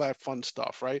abolished and all that fun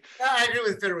stuff, right? I agree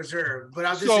with the Federal Reserve, but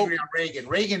I'll disagree on Reagan.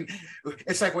 Reagan,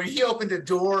 it's like when he opened the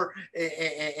door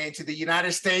into the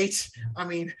United States, I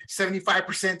mean,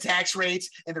 75% tax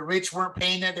rates, and the rich weren't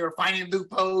paying that. They were finding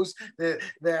loopholes. The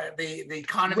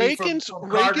economy from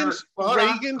Carter,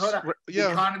 the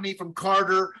economy from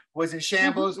Carter was in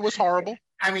shambles. It was horrible.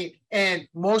 I mean, and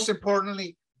most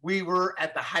importantly, we were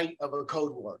at the height of a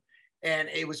Cold War, and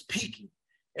it was peaking.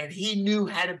 And he knew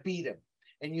how to beat him.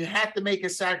 And you had to make a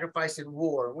sacrifice in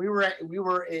war. We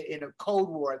were in a Cold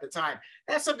War at the time.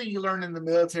 That's something you learn in the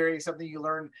military, something you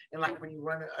learn in like when you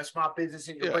run a small business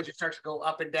and your budget starts to go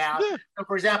up and down. Yeah. So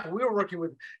for example, we were working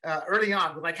with early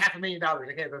on with like $500,000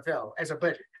 at KFFL as a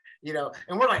budget,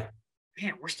 and we're like,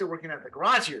 man, we're still working at the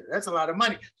garage here. That's a lot of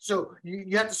money. So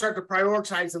you have to start to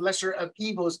prioritize the lesser of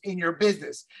evils in your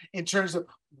business in terms of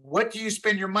what do you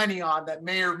spend your money on that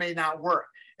may or may not work.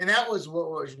 And that was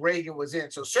what Reagan was in.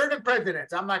 So certain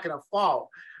presidents, I'm not going to fault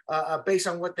based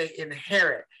on what they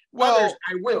inherit. Others,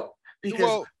 I will,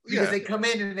 because they come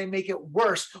in and they make it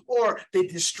worse, or they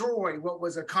destroy what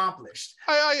was accomplished.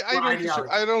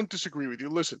 I don't disagree with you.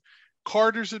 Listen,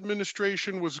 Carter's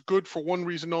administration was good for one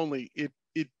reason only.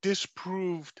 It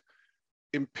disproved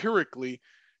empirically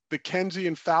the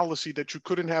Keynesian fallacy that you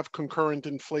couldn't have concurrent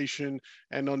inflation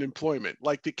and unemployment.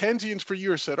 Like the Keynesians for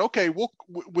years said, okay,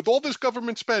 with all this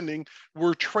government spending,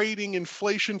 we're trading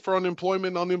inflation for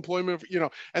unemployment,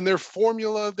 and their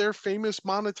formula, their famous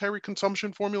monetary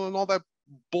consumption formula and all that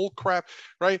bull crap,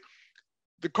 right?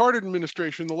 The Carter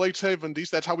administration, the late 70s,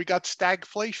 that's how we got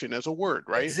stagflation as a word,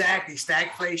 right? Exactly,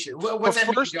 stagflation. What's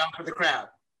that mean, John, for the crowd?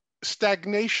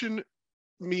 Stagnation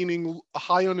meaning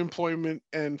high unemployment,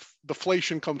 and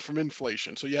deflation comes from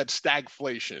inflation. So you had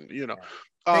stagflation,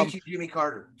 Thank you, Jimmy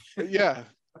Carter. Yeah.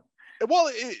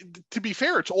 Well, to be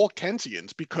fair, it's all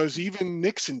Keynesians because even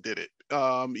Nixon did it.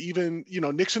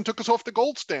 Nixon took us off the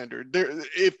gold standard.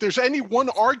 If there's any one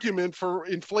argument for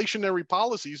inflationary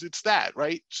policies, it's that,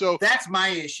 right? So that's my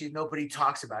issue. Nobody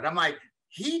talks about. I'm like,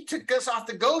 he took us off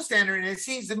the gold standard, and it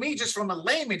seems to me, just from a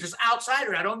layman, just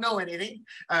outsider, I don't know anything.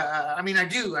 I mean, I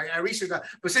do. I research that,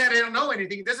 but saying I don't know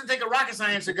anything, it doesn't take a rocket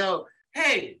science to go,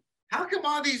 hey, how come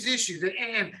all these issues?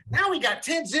 And now we got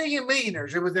 10 zillion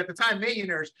millionaires. It was at the time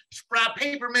millionaires,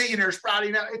 paper millionaires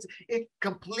sprouting out. It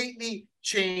completely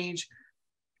changed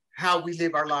how we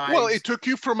live our lives. Well, it took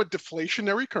you from a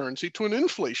deflationary currency to an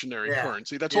inflationary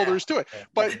currency. That's all there is to it.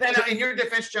 But in your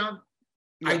defense, John,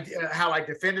 how I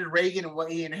defended Reagan and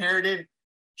what he inherited,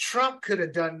 Trump could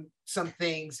have done some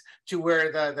things to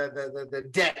where the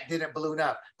debt didn't balloon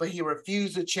up, but he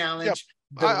refused to challenge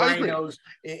the rhinos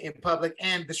in public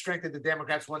and the strength of the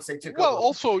Democrats once they took over. Well,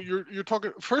 also you're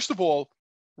talking, first of all,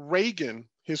 Reagan,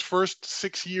 his first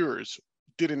 6 years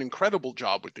did an incredible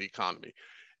job with the economy.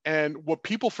 And what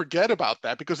people forget about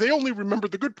that, because they only remember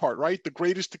the good part, right? The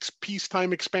greatest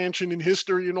peacetime expansion in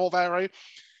history and all that, right?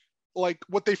 Like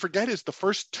what they forget is the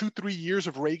first 2-3 years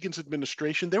of Reagan's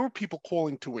administration, there were people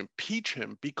calling to impeach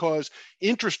him because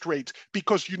interest rates,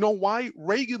 because you know why?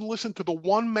 Reagan listened to the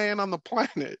one man on the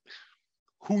planet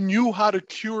who knew how to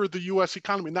cure the U.S.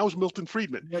 economy, and that was Milton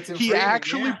Friedman. He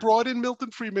actually brought in Milton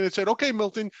Friedman and said, okay,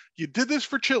 Milton, you did this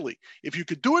for Chile. If you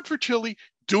could do it for Chile,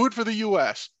 do it for the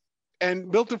U.S. And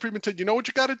Milton Friedman said, you know what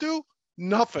you got to do?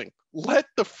 Nothing. Let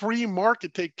the free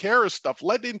market take care of stuff.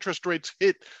 Let interest rates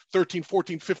hit 13,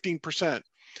 14, 15%.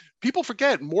 People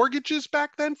forget mortgages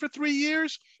back then for 3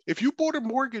 years. If you bought a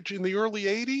mortgage in the early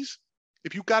 80s,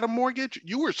 if you got a mortgage,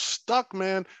 you were stuck,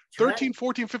 man. 13, right.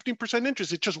 14, 15%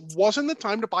 interest. It just wasn't the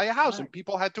time to buy a house, right. And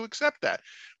people had to accept that.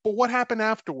 But what happened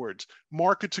afterwards?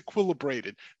 Markets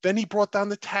equilibrated. Then he brought down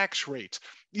the tax rates.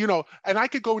 You know, and I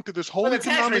could go into this whole. Well, the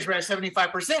tax rates were at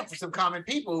 75% for some common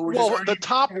people who were just earning the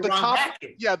top,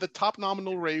 bracket. Yeah, the top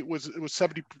nominal rate was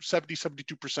 72%.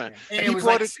 Yeah. And it was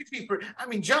like 60%. I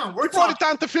mean, John, we're brought it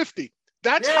down to 50.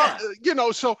 That's how, you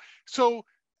know, so.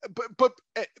 But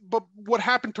what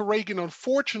happened to Reagan,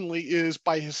 unfortunately, is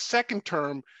by his second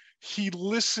term, he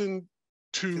listened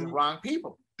to the wrong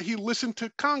people. He listened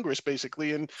to Congress,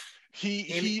 basically, and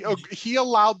he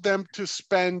allowed them to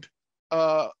spend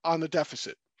on the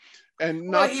deficit, and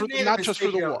not just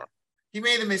for the war. He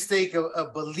made the mistake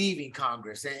of believing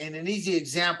Congress. And an easy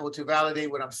example to validate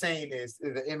what I'm saying is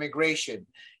the immigration.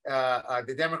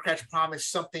 The Democrats promised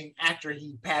something after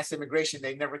he passed immigration.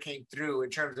 They never came through in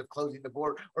terms of closing the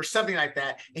border or something like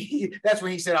that. That's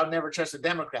when he said, I'll never trust the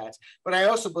Democrats. But I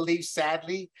also believe,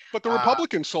 sadly. But the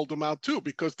Republicans sold them out too,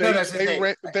 because they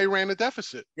ran a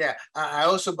deficit. Yeah. I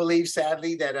also believe,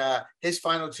 sadly, that his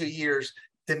final 2 years,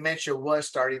 dementia was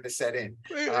starting to set in.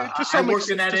 I worked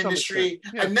in that industry.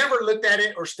 Yeah. I've never looked at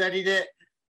it or studied it,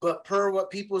 but per what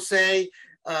people say,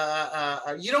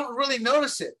 you don't really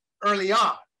notice it early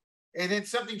on, and then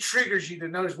something triggers you to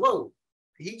notice. Whoa,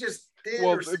 he just did.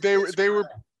 Well, they were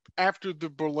after the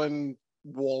Berlin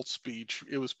Wall speech.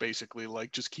 It was basically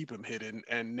like, just keep him hidden.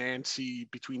 And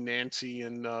between Nancy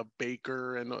and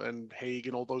Baker and Haig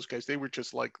and all those guys, they were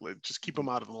just like, just keep him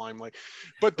out of the limelight.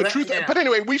 But the truth, but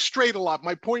anyway, we strayed a lot.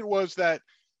 My point was that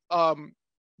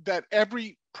that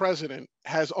every president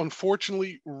has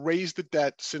unfortunately raised the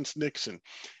debt since Nixon,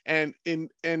 and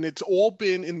it's all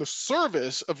been in the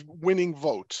service of winning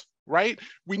votes, right?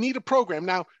 We need a program.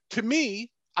 Now, to me,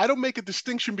 I don't make a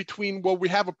distinction between, well, we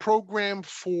have a program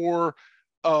for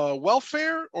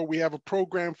welfare, or we have a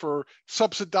program for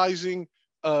subsidizing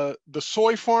the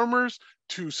soy farmers,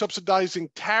 to subsidizing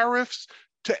tariffs,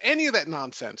 to any of that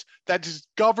nonsense. That is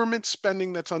government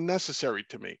spending that's unnecessary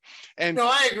to me. And no,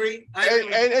 I agree.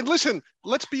 And listen,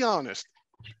 let's be honest.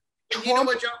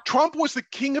 Trump was the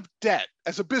king of debt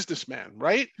as a businessman,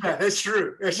 right? Yeah, that's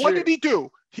true. What did he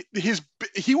do?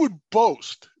 He would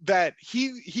boast that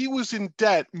he was in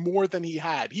debt more than he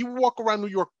had. He would walk around New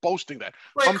York boasting that.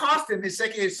 Well, it cost him his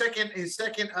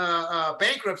second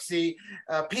bankruptcy.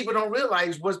 People don't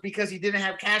realize was because he didn't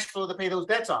have cash flow to pay those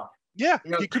debts off. Yeah,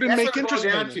 he couldn't make interest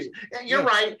payments. And you're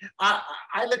right.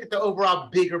 I look at the overall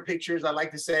bigger pictures. I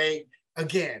like to say,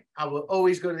 again, I will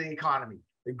always go to the economy.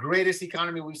 The greatest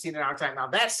economy we've seen in our time. Now,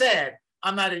 that said,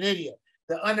 I'm not an idiot.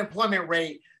 The unemployment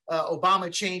rate,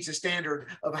 Obama changed the standard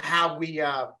of how we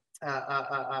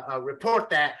report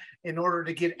that in order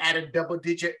to get at a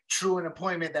double-digit true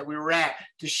unemployment that we were at,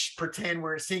 to pretend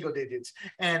we're in single digits.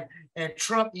 And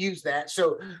Trump used that.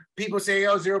 So people say,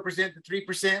 0% to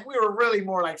 3%. We were really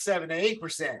more like 7 to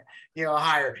 8%,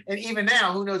 higher. And even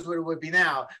now, who knows what it would be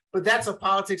now. But that's a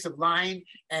politics of lying,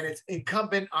 and it's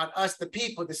incumbent on us, the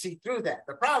people, to see through that.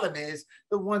 The problem is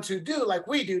the ones who do, like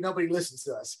we do, nobody listens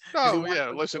to us. Oh,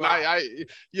 yeah. Listen,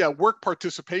 work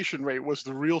participation rate was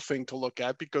the real thing to look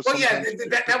at, because. Well, yeah,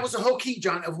 that was the whole key,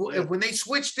 John. When they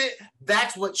switched it,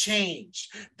 that's what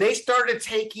changed. They started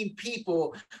taking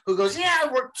people who goes, yeah,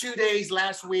 I worked 2 days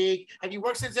last week. Have you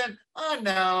worked since then? Oh,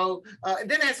 no. And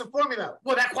then they had some formula.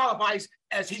 Well, that qualifies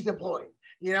as he's employed.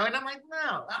 And I'm like,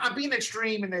 no, I'm being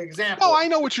extreme in the example. Oh, I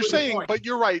know what you're saying, but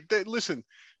you're right. Listen,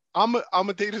 I'm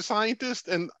a data scientist,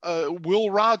 and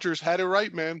Will Rogers had it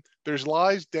right, man. There's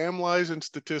lies, damn lies, and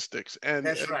statistics. And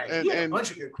that's right. And a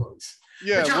bunch of good quotes.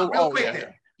 Yeah. But John, real quick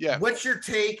there. Yeah. What's your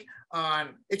take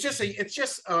on? It's just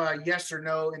a yes or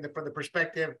no from the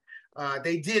perspective.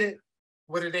 They did it,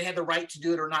 whether they had the right to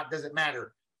do it or not doesn't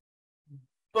matter.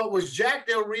 But was Jack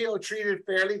Del Rio treated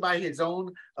fairly by his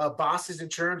own bosses in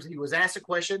terms he was asked a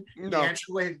question, no. He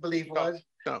answered what his belief was?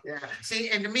 No. Yeah. See,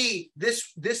 and to me,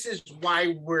 this is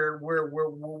why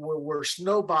we're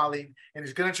snowballing, and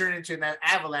it's going to turn into an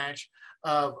avalanche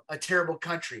of a terrible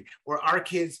country where our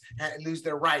kids lose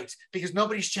their rights because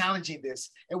nobody's challenging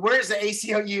this. And where's the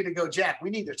ACLU to go, Jack?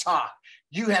 We need to talk.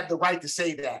 You have the right to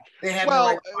say that. They have the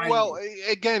right to Well,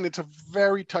 again, it's a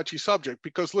very touchy subject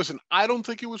because, listen, I don't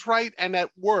think it was right. And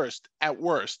at worst,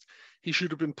 he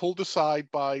should have been pulled aside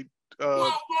by...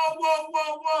 Whoa.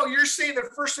 You're saying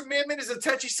the First Amendment is a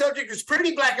touchy subject? It's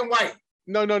pretty black and white.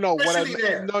 No, no, no. Especially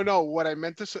there. What I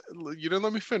meant to say, you didn't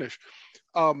let me finish.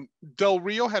 Del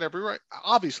Rio had every right.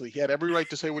 Obviously, he had every right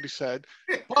to say what he said.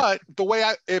 But the way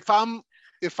if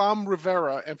I'm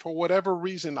Rivera, and for whatever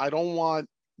reason I don't want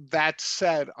that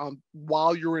said on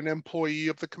while you're an employee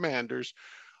of the Commanders,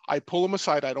 I pull him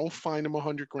aside. I don't fine him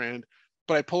 100 grand,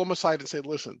 but I pull him aside and say,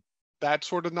 listen, that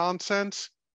sort of nonsense,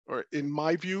 or in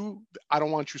my view, I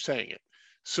don't want you saying it.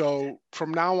 So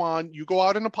from now on, you go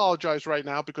out and apologize right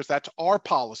now because that's our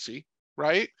policy,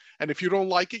 right? And if you don't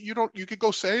like it, you could go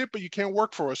say it, but you can't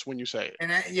work for us when you say it.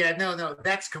 And yeah, no,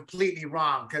 that's completely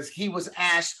wrong because he was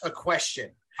asked a question.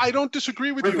 I don't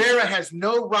disagree with Rivera you. Rivera has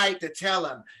no right to tell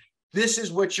him, this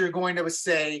is what you're going to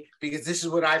say because this is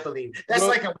what I believe. That's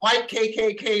like a white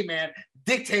KKK man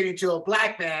dictating to a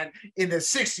black man in the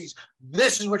 60s.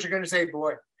 This is what you're going to say,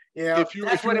 boy. You know, if you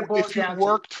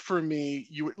worked for me,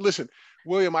 you listen,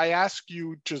 William, I ask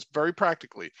you just very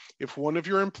practically, if one of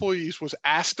your employees was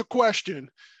asked a question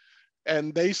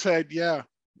and they said, yeah,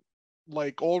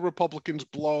 like all Republicans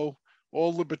blow,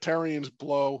 all libertarians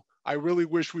blow, I really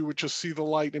wish we would just see the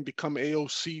light and become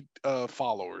AOC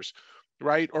followers,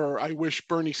 right? Or I wish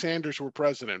Bernie Sanders were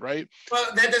president, right? Well,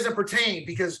 that doesn't pertain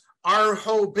because our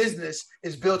whole business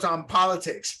is built on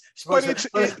politics. But it's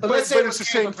the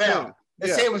same thing.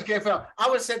 Let's say it was KFL. I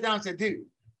would sit down and say, dude,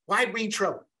 why bring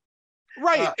trouble?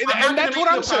 Right. And that's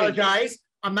what I'm saying. Apologize.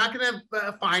 I'm not going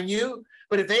to fine you.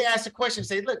 But if they ask a question,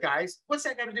 say, look, guys, what's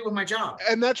that got to do with my job?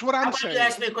 And that's what I'm saying. You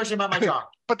ask me a question about my job.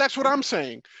 But that's what I'm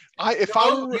saying.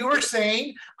 You were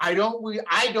saying, I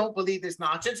don't believe this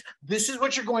nonsense. This is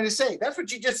what you're going to say. That's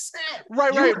what you just said.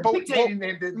 Right.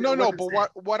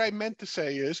 But what I meant to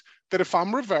say is that if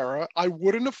I'm Rivera, I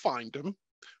wouldn't have fined him.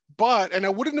 And I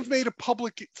wouldn't have made a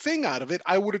public thing out of it.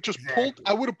 I would have just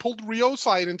pulled Rio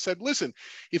aside and said, listen,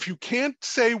 if you can't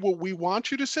say what we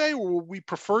want you to say or what we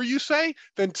prefer you say,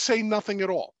 then say nothing at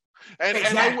all.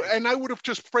 And I would have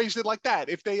just phrased it like that.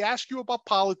 If they ask you about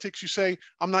politics, you say,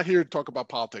 I'm not here to talk about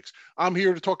politics. I'm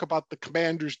here to talk about the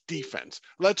Commanders' defense.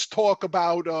 Let's talk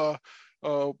about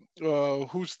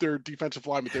who's their defensive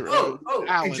lineman there.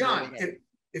 Allen, John,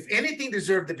 if anything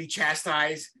deserved to be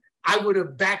chastised, I would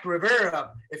have backed Rivera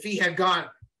up if he had gone,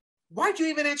 why'd you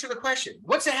even answer the question?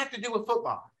 What's it have to do with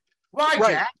football? Why,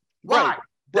 Jack? Why?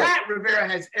 That Rivera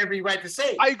has every right to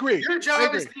say. I agree. Your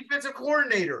job is defensive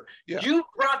coordinator. Yeah. You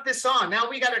brought this on. Now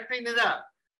we got to clean it up.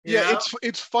 You know?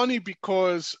 It's funny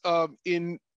because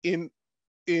in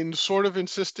sort of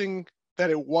insisting that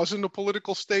it wasn't a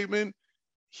political statement,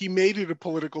 he made it a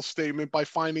political statement by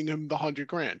finding him the 100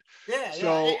 grand. Yeah.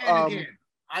 So and again,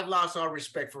 I've lost all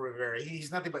respect for Rivera. He's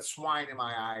nothing but swine in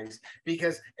my eyes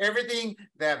because everything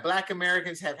that Black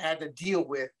Americans have had to deal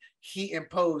with, he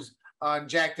imposed on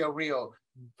Jack Del Rio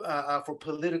for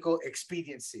political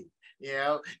expediency, you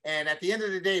know? And at the end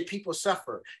of the day, people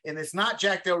suffer. And it's not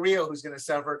Jack Del Rio who's going to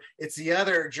suffer. It's the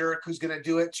other jerk who's going to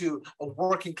do it to a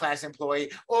working class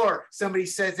employee, or somebody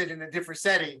says it in a different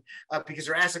setting because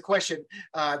they're asked a question,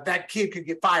 that kid could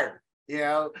get fired. You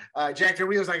know, Jack Del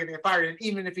Rio's not going to get fired, and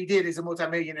even if he did, he's a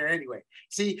multimillionaire anyway.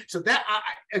 See, so that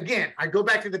I go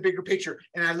back to the bigger picture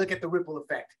and I look at the ripple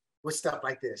effect with stuff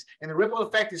like this, and the ripple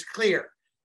effect is clear.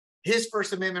 His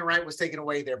First Amendment right was taken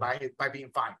away there by being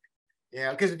fined. You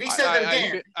know, because if he said that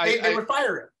again, they would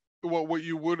fire him. Well, what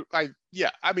you would, I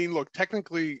mean, look,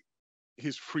 technically,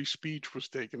 his free speech was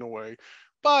taken away,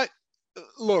 but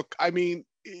look, I mean,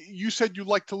 you said you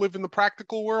like to live in the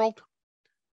practical world.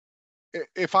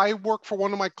 If I work for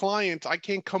one of my clients, I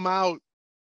can't come out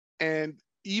and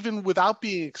even without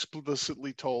being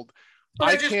explicitly told. But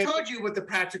I just told you what the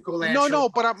practical answer. No,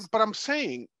 but I'm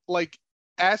saying, like,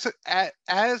 as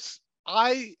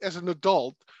an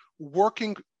adult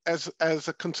working as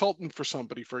a consultant for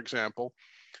somebody, for example,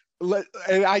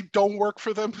 and I don't work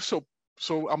for them,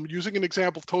 so I'm using an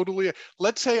example totally.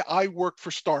 Let's say I work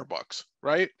for Starbucks,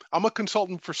 right? I'm a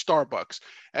consultant for Starbucks,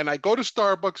 and I go to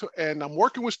Starbucks and I'm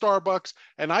working with Starbucks,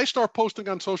 and I start posting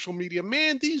on social media,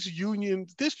 man, this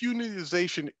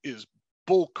unionization is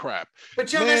bull crap. But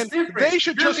Joe, that's different.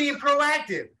 You're being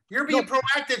proactive. You're being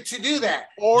proactive to do that.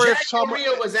 Or Jack Del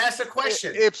Rio was asked a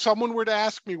question. If someone were to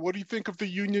ask me, what do you think of the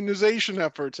unionization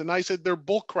efforts? And I said, they're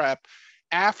bull crap,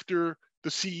 after the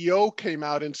CEO came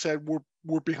out and said,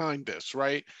 we're behind this,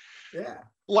 right? Yeah.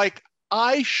 Like,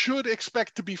 I should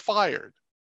expect to be fired.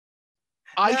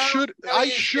 I should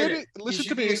listen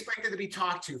to me. Be expected to be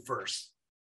talked to first.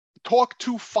 Talk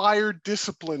to, fire,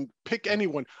 discipline, pick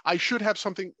anyone. I should have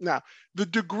something. Now, the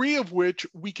degree of which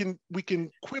we can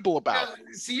quibble about.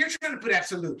 See, you're trying to put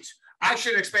absolutes. I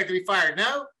should expect to be fired.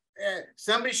 No,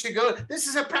 somebody should go. This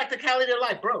is a practicality of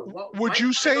life, bro. Would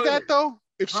you say that though?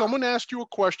 If someone asked you a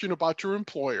question about your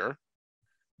employer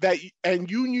and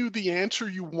you knew the answer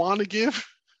you want to give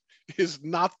is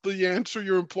not the answer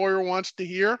your employer wants to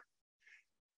hear?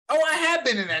 Oh, I have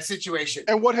been in that situation.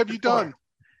 And what have you done?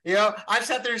 You know, I've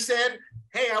sat there and said,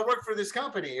 hey, I work for this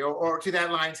company, or to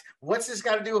that lines, what's this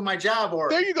got to do with my job? Or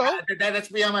there you go. That's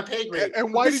beyond my pay grade.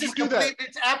 And why did you do that?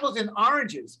 It's apples and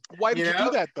oranges. Why did you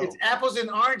do that, though? It's apples and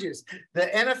oranges. The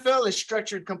NFL is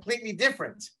structured completely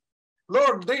different.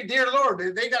 Lord, dear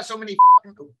Lord, they got so many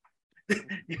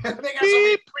they got so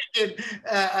many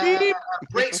freaking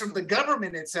breaks from the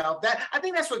government itself. That I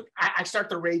think that's what I start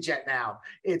to rage at now.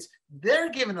 It's they're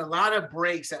giving a lot of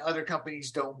breaks that other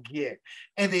companies don't get,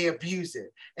 and they abuse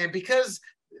it. And because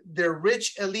they're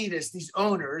rich elitists, these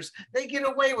owners, they get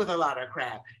away with a lot of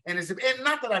crap. And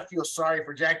not that I feel sorry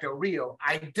for Jack Del Rio.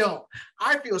 I don't.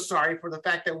 I feel sorry for the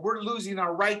fact that we're losing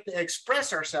our right to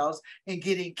express ourselves and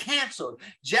getting canceled.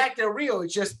 Jack Del Rio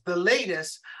is just the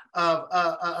latest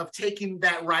of taking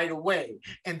that right away.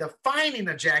 And the finding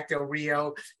of Jack Del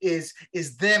Rio is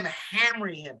them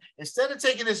hammering him. Instead of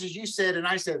taking this, as you said, and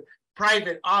I said,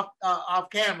 private, off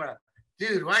camera,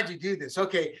 dude, why'd you do this?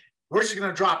 Okay, we're just going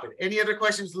to drop it. Any other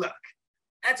questions? Look,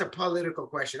 that's a political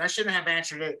question. I shouldn't have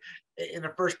answered it in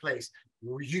the first place.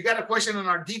 You got a question on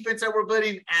our defense that we're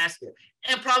building? Ask it.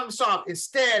 And problem solved.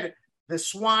 Instead, the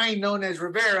swine known as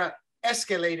Rivera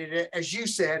escalated it, as you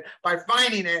said, by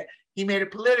finding it. He made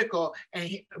it political, and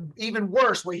even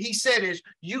worse, what he said is,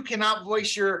 you cannot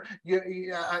voice your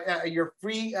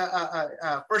free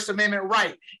First Amendment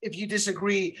right if you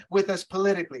disagree with us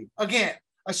politically. Again,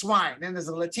 a swine. Then there's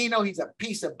a Latino, he's a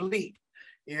piece of bleep,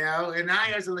 you know. And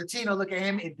I, as a Latino, look at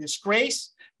him in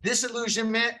disgrace,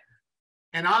 disillusionment,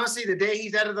 and honestly, the day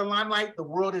he's out of the limelight, the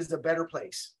world is a better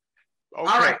place. Okay.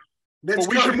 All right. But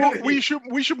we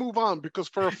should move on, because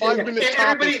for a 5-minute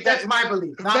topic, that's my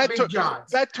belief, not Big John's.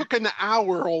 That took an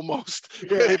hour almost,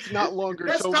 if not longer.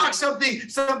 Let's talk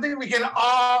something we can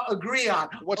all agree on.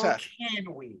 What's that?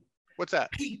 Can we? What's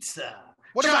that? Pizza.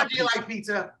 What John, about do you like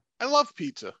pizza? I love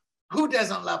pizza. Who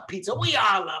doesn't love pizza? We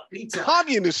all love pizza.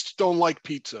 Communists don't like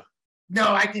pizza.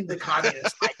 No, I think the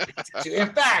communists like pizza too.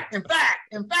 In fact.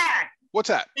 What's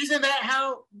that? Isn't that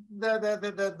how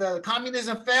the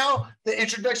communism fell? The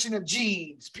introduction of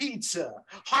jeans, pizza,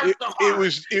 heart to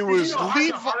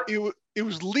heart. It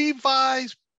was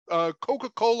Levi's,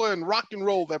 Coca-Cola, and rock and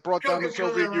roll that brought down the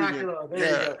Soviet Union.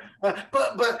 Yeah.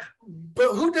 But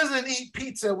who doesn't eat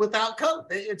pizza without Coke?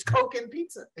 It's Coke and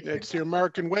pizza. It's the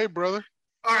American way, brother.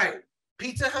 All right,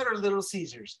 Pizza Hut or Little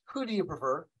Caesars? Who do you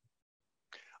prefer?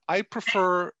 I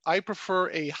prefer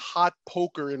a hot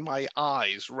poker in my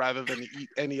eyes rather than eat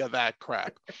any of that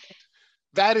crap.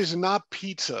 That is not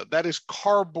pizza. That is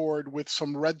cardboard with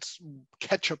some red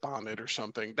ketchup on it or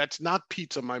something. That's not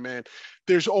pizza, my man.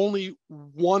 There's only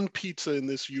one pizza in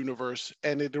this universe,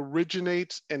 and it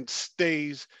originates and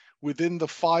stays within the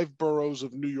 5 boroughs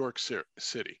of New York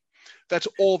City. That's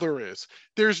all there is.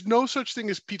 There's no such thing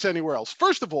as pizza anywhere else.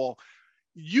 First of all,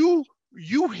 you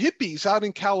hippies out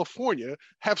in California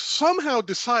have somehow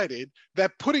decided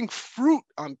that putting fruit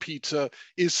on pizza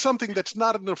is something that's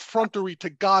not an effrontery to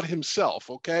God himself,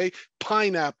 okay?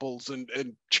 Pineapples and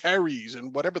cherries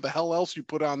and whatever the hell else you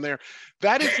put on there.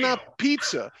 That is not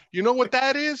pizza. You know what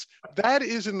that is? That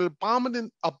is an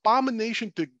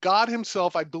abomination to God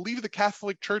himself. I believe the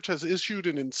Catholic Church has issued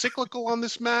an encyclical on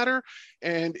this matter,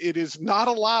 and it is not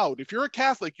allowed. If you're a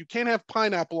Catholic, you can't have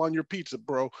pineapple on your pizza,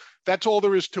 bro. That's all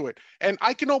there is to it. And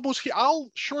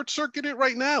I'll short circuit it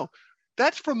right now.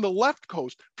 That's from the left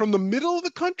coast. From the middle of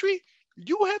the country,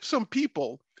 you have some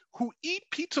people who eat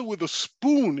pizza with a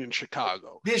spoon in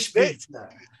Chicago. Dish pizza.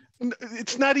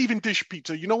 It's not even dish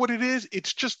pizza. You know what it is?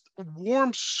 It's just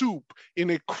warm soup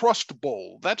in a crust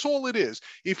bowl. That's all it is.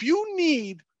 If you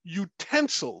need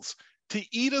utensils to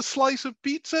eat a slice of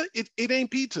pizza, it ain't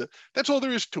pizza. That's all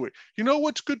there is to it. You know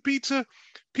what's good pizza?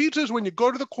 Pizza is when you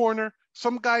go to the corner,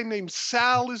 some guy named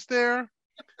Sal is there.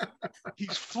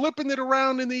 He's flipping it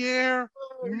around in the air,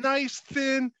 nice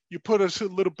thin. You put a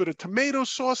little bit of tomato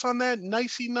sauce on that,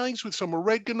 nicey nice with some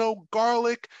oregano,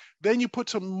 garlic. Then you put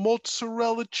some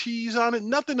mozzarella cheese on it,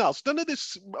 nothing else. None of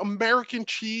this American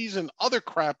cheese and other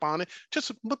crap on it,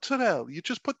 just mozzarella. You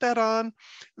just put that on.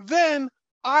 Then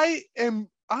I am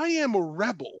a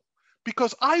rebel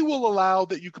because I will allow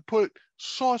that you could put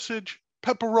sausage,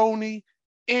 pepperoni,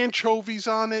 anchovies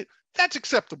on it. That's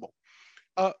acceptable.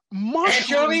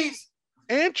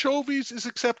 Anchovies is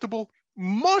acceptable.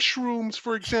 Mushrooms,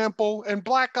 for example, and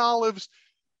black olives.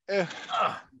 That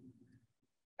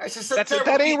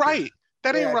ain't right.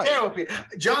 That ain't right.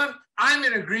 John, I'm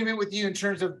in agreement with you in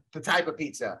terms of the type of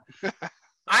pizza.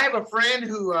 I have a friend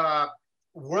who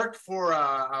worked for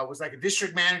was like a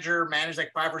district manager, managed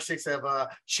like 5 or 6 of a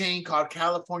chain called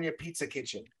California Pizza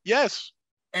Kitchen. Yes.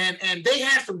 And they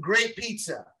have some great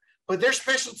pizza, but their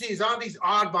specialty is all these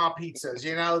oddball pizzas,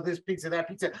 you know, this pizza, that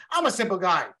pizza. I'm a simple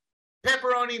guy.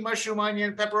 Pepperoni, mushroom,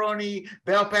 onion, pepperoni,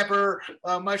 bell pepper,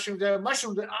 mushrooms.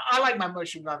 Mushrooms, I like my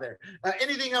mushrooms on there.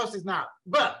 Anything else is not.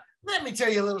 But let me tell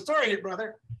you a little story here,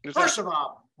 brother. First of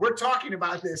all, we're talking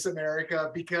about this,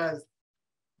 America, because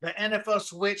the NFL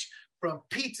switched from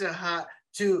Pizza Hut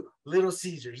to Little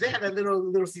Caesars. They had a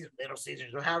Little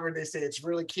Caesars, or however they say it's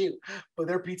really cute, but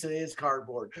their pizza is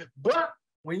cardboard. But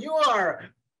when you are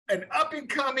an up and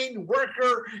coming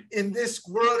worker in this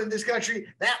world, in this country,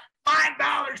 that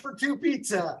 $5 for 2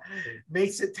 pizza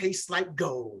makes it taste like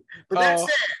gold. But that said,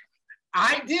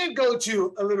 I did go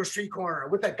to a little street corner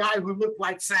with a guy who looked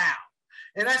like Sal.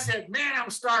 And I said, man, I'm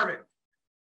starving.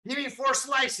 Give me 4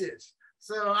 slices.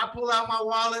 So I pull out my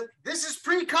wallet. This is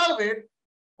pre-COVID,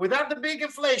 without the big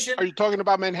inflation. Are you talking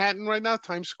about Manhattan right now,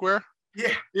 Times Square?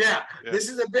 Yeah. This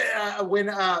is a bit when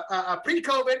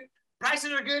pre-COVID,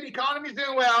 prices are good, economy's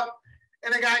doing well.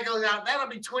 And the guy goes out, that'll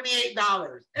be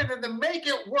 $28. And then to make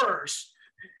it worse,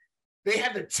 they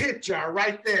have the tip jar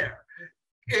right there.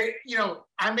 You know,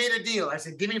 I made a deal. I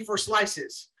said, give me 4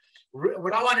 slices.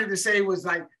 What I wanted to say was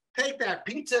like, take that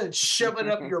pizza and shove it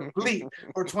up your bleep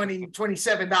for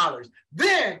 $27.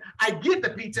 Then I get the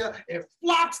pizza, it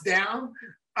flops down.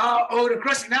 The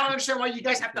crust. Now I understand why you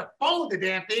guys have to fold the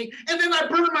damn thing. And then I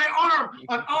burn my arm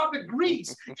on all the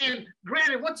grease. And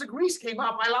granted, once the grease came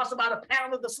off, I lost about a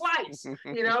pound of the slice.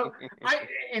 You know,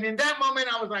 and in that moment,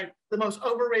 I was like, the most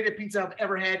overrated pizza I've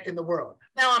ever had in the world.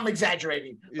 Now I'm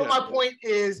exaggerating, but my point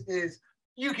is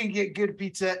you can get good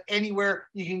pizza anywhere.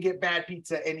 You can get bad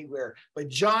pizza anywhere. But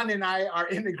John and I are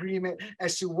in agreement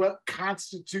as to what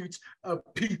constitutes a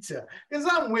pizza. Because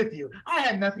I'm with you. I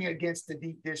have nothing against the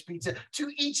deep dish pizza.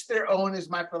 To each their own is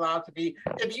my philosophy.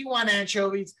 If you want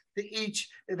anchovies, to each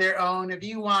their own. If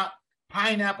you want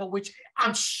pineapple, which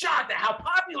I'm shocked at how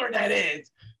popular that is,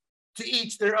 to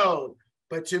each their own.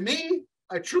 But to me,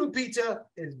 a true pizza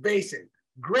is basic.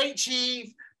 Great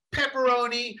cheese,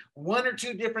 pepperoni, 1 or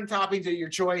 2 different toppings of your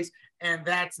choice, and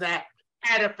that's that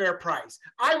at a fair price.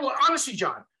 I will honestly,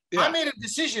 John, I made a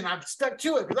decision. I've stuck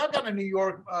to it because I've gone to New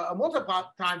York multiple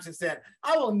times since then.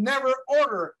 I will never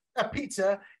order a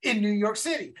pizza in New York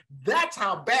City. That's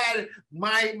how bad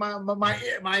my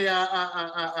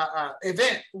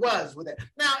event was with it.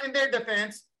 Now, in their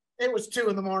defense, it was 2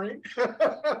 a.m,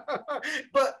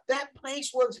 but that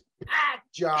place was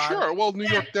packed, John. Sure. Well, New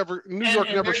York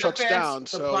never shuts down.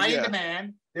 Supply and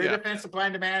demand. Their defense, supply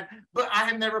and demand. But I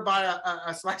have never bought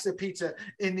a slice of pizza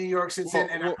in New York since then,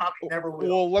 and I probably never will.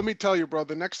 Well, let me tell you,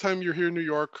 brother. Next time you're here in New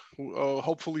York,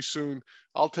 hopefully soon,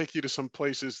 I'll take you to some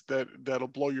places that'll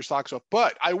blow your socks off.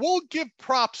 But I will give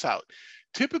props out.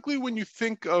 Typically, when you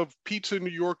think of pizza in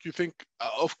New York, you think,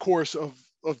 of course, of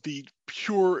the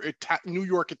pure New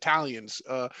York Italians,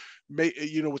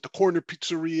 you know, with the corner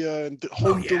pizzeria and the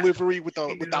home delivery with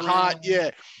the hot,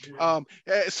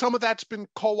 some of that's been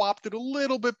co-opted a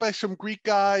little bit by some Greek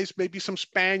guys, maybe some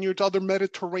Spaniards, other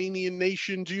Mediterranean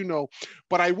nations, you know.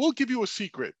 But I will give you a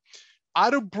secret.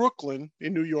 Out of Brooklyn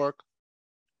in New York,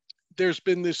 there's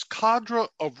been this cadre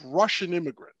of Russian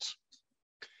immigrants.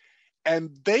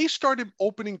 And they started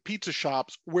opening pizza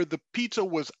shops where the pizza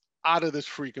was out of this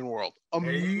freaking world.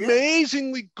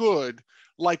 Amazingly good,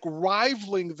 like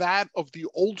rivaling that of the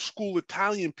old school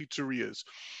Italian pizzerias.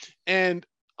 And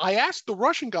I asked the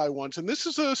Russian guy once, and this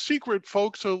is a secret,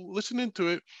 folks, so listen into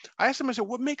it. I asked him, I said,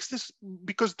 what makes this?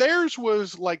 Because theirs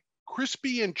was like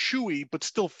crispy and chewy, but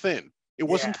still thin. It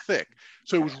wasn't thick.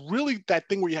 So it was really that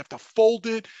thing where you have to fold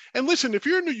it. And listen, if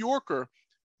you're a New Yorker,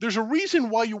 there's a reason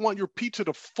why you want your pizza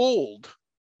to fold.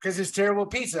 Because it's terrible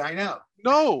pizza, I know.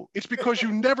 No, it's because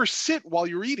you never sit while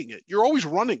you're eating it. You're always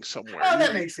running somewhere. Oh,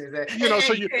 that makes sense.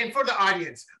 And for the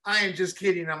audience, I am just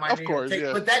kidding on my of course, take,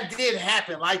 but that did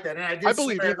happen like that, and I did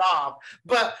believe it off.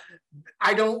 But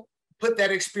I don't put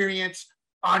that experience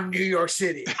on New York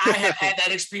City. I have had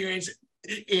that experience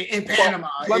in Panama.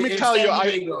 Let me tell you,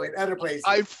 in other places.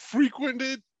 I've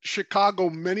frequented Chicago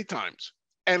many times,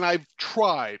 and I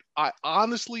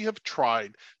honestly have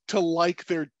tried to like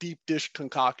their deep dish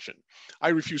concoction. I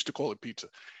refuse to call it pizza.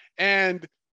 And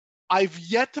I've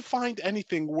yet to find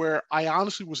anything where I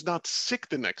honestly was not sick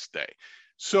the next day.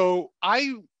 So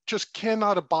I just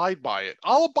cannot abide by it.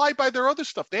 I'll abide by their other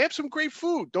stuff. They have some great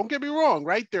food. Don't get me wrong,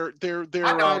 right? They're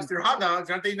hot dogs. They're hot dogs,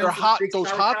 aren't they? Those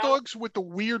hot dogs with the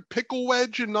weird pickle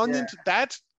wedge and onions.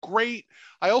 That's great.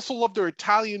 I also love their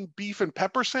Italian beef and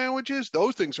pepper sandwiches.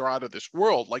 Those things are out of this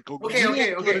world. Like a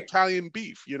real good Italian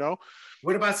beef, you know?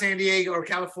 What about San Diego or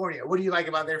California? What do you like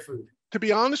about their food? To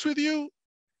be honest with you,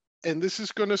 and this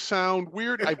is going to sound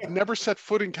weird, I've never set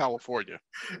foot in California.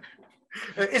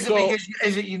 Is it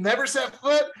because you never set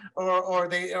foot, or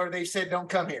they said don't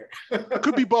come here?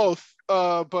 Could be both,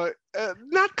 but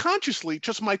not consciously.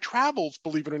 Just my travels,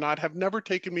 believe it or not, have never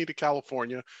taken me to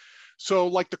California. So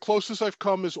like the closest I've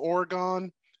come is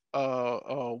Oregon,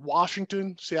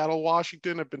 Washington, Seattle,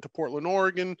 Washington. I've been to Portland,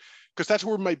 Oregon, because that's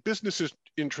where my business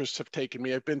interests have taken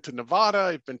me. I've been to Nevada,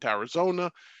 I've been to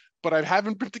Arizona, but I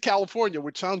haven't been to California,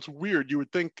 which sounds weird. You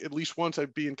would think at least once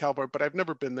I'd be in California, but I've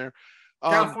never been there.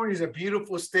 California is a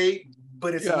beautiful state,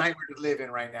 but it's a nightmare to live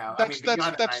in right now.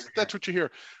 That's what you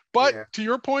hear. But to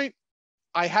your point,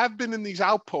 I have been in these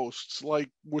outposts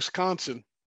like Wisconsin,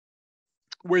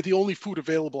 where the only food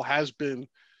available has been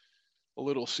a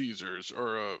Little Caesars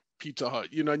or a Pizza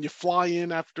Hut, you know, and you fly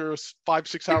in after a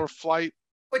 5-6 hour flight.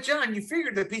 But John, you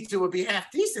figured the pizza would be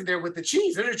half decent there with the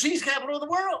cheese. They're the cheese capital of the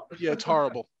world. Yeah, it's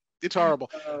horrible. It's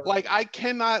horrible. Like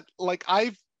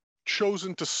I've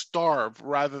chosen to starve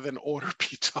rather than order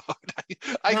Pizza Hut.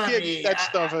 I can't eat that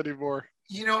stuff anymore.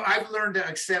 You know, I've learned to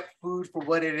accept food for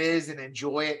what it is and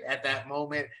enjoy it at that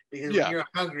moment, because when you're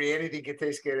hungry, anything can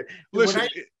taste good. Listen,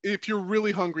 if you're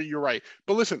really hungry, you're right.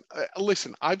 But listen,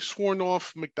 I've sworn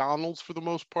off McDonald's for the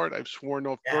most part. I've sworn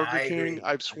off Burger King.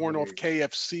 I've sworn off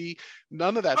KFC.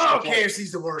 None of that stuff.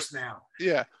 KFC's the worst now.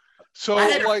 Yeah. So I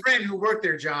had a friend who worked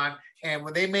there, John, and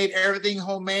when they made everything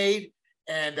homemade,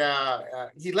 and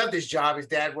he loved his job. His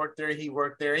dad worked there. He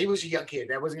worked there. He was a young kid.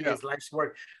 That wasn't his life's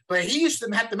work. But he used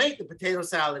to have to make the potato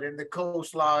salad and the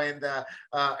coleslaw and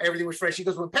everything was fresh. He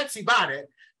goes, when Pepsi bought it,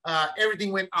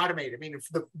 everything went automated. I mean,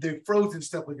 the frozen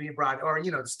stuff was being brought, or,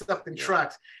 you know, stuffed in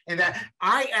trucks. And that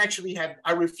I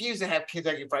refuse to have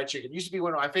Kentucky Fried Chicken. It used to be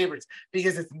one of my favorites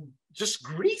because it's just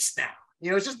grease now.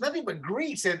 You know, it's just nothing but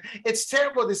grease. And it's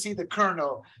terrible to see the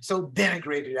Colonel so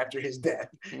denigrated after his death.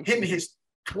 Him, his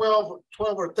 12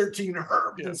 or 13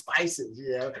 herbs and spices.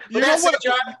 Yeah. You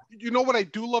know what I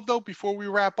do love though, before we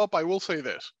wrap up, I will say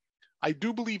this. I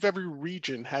do believe every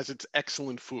region has its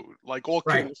excellent food. Like all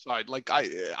kidding aside, like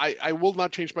I will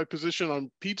not change my position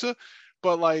on pizza,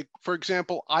 but like, for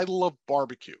example, I love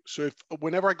barbecue. So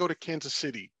whenever I go to Kansas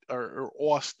City or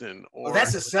Austin, or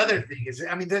that's a Southern thing.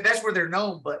 That's where they're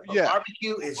known, but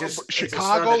barbecue is just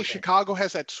Chicago. Chicago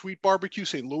has that sweet barbecue.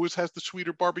 St. Louis has the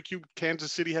sweeter barbecue.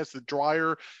 Kansas City has the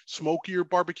drier, smokier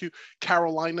barbecue.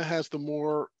 Carolina has the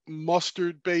more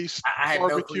mustard-based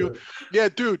barbecue. No, yeah,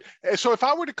 dude. So if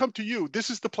I were to come to you, this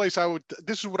is the place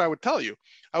this is what I would tell you.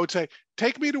 I would say,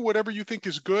 take me to whatever you think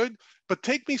is good, but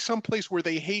take me someplace where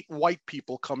they hate white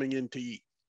people coming in to eat.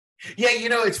 Yeah, you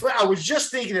know, I was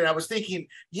just thinking it. I was thinking,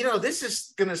 you know, this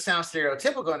is going to sound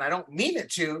stereotypical, and I don't mean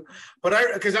it to, but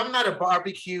because I'm not a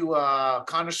barbecue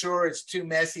connoisseur. It's too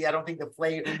messy. I don't think the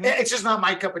flavor. It's just not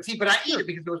my cup of tea. But I eat it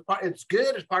because it's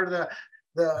good. It's part of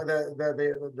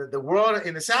the world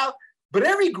in the South. But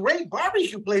every great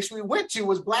barbecue place we went to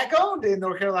was Black owned in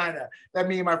North Carolina. That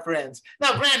me and my friends.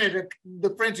 Now, granted,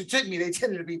 the friends who took me, they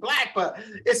tended to be Black, but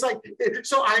it's like,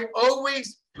 so I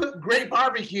always put great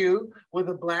barbecue with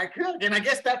a Black cook. And I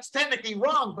guess that's technically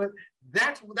wrong, but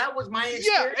that was my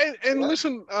experience. Yeah, and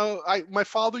listen, my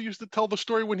father used to tell the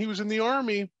story when he was in the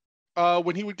Army,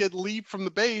 when he would get leave from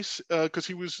the base, because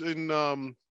he was in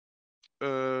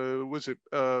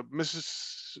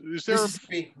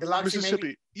Mississippi.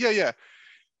 Yeah.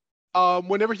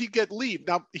 Whenever he'd get leave,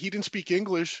 now he didn't speak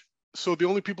English, so the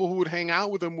only people who would hang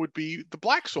out with him would be the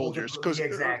Black soldiers,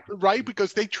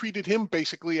 because they treated him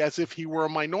basically as if he were a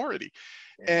minority.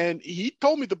 And he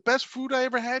told me the best food I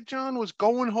ever had, John, was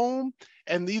going home,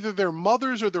 and either their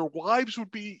mothers or their wives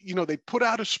would be, you know, they'd put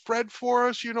out a spread for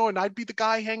us, you know, and I'd be the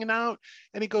guy hanging out.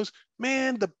 And he goes,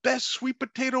 man, the best sweet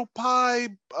potato pie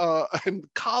and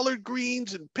collard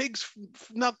greens and pig's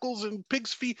knuckles and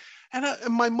pig's feet. And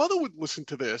my mother would listen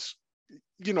to this,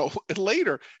 you know,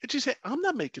 later, and she said, I'm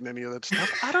not making any of that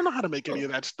stuff. I don't know how to make any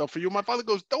of that stuff for you. My father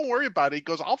goes, don't worry about it. He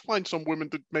goes, I'll find some women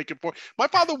to make it for. My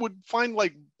father would find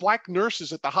like Black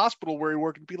nurses at the hospital where he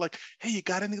worked and be like, hey, you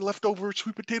got any leftover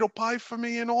sweet potato pie for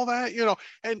me and all that, you know?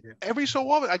 And every so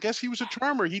often, I guess he was a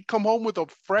charmer. He'd come home with a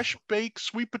fresh baked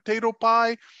sweet potato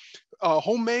pie,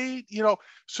 homemade, you know?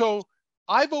 So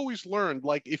I've always learned,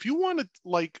 like, if you want to,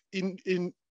 like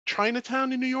in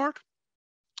Chinatown in New York,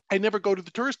 I never go to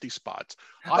the touristy spots.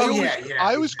 I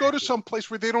always go to some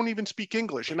place where they don't even speak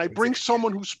English, and I bring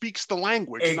someone who speaks the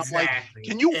language. And I'm like,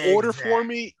 can you order for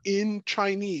me in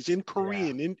Chinese, in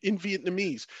Korean, in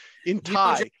Vietnamese, in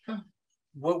Thai?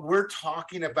 what we're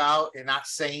talking about and not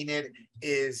saying it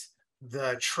is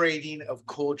the trading of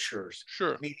cultures.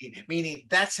 Sure. Meaning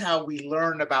that's how we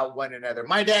learn about one another.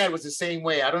 My dad was the same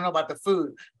way. I don't know about the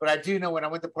food, but I do know when I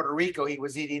went to Puerto Rico, he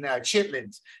was eating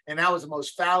chitlins, and that was the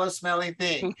most foulest smelling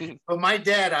thing. But my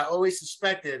dad, I always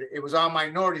suspected it was all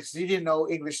minorities. He didn't know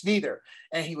English neither,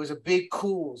 and he was a big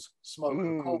Cools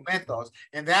smoker, Cool Menthos,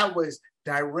 and that was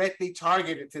directly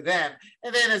targeted to them.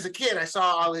 And then as a kid, I saw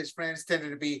all his friends tended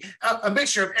to be a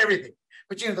mixture of everything.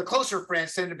 But, you know, the closer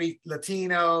friends tend to be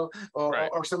Latino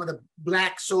or some of the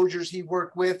black soldiers he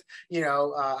worked with, you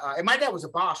know. And my dad was a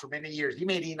boss for many years. He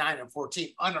made E9 and 14,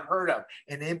 unheard of,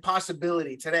 an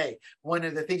impossibility today. One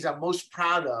of the things I'm most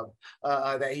proud of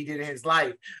that he did in his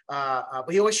life. But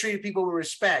he always treated people with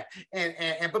respect.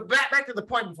 But back to the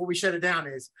point before we shut it down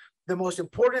is, the most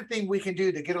important thing we can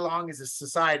do to get along as a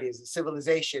society, as a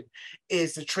civilization,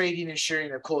 is the trading and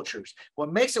sharing of cultures.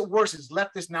 What makes it worse is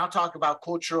leftists now talk about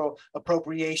cultural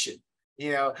appropriation.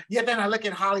 You know, yeah, then I look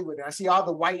at Hollywood and I see all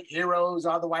the white heroes,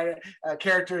 all the white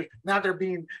characters. Now they're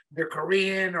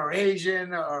Korean or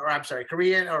Asian, or I'm sorry,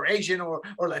 Korean or Asian or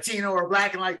Latino or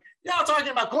black. And like, y'all talking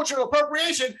about cultural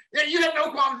appropriation. You have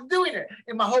no problem doing it.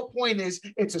 And my whole point is,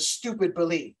 it's a stupid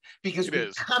belief because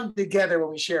we come together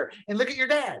when we share. And look at your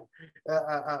dad,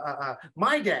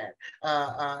 my dad.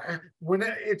 When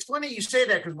it's funny you say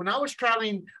that, because when I was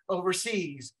traveling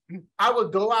overseas, I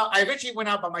would go out. I eventually went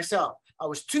out by myself. I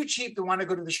was too cheap to want to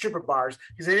go to the stripper bars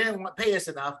because they didn't want to pay us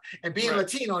enough. And being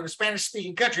Latino in a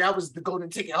Spanish-speaking country, I was the golden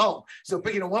ticket home. So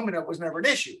picking a woman up was never an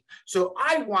issue. So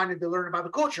I wanted to learn about the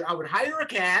culture. I would hire a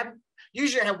cab.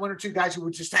 Usually I have one or two guys who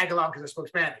would just tag along because I spoke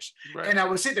Spanish. And I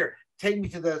would sit there, take me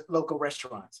to the local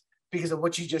restaurants. Because of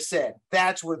what you just said.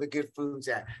 That's where the good food's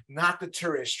at, not the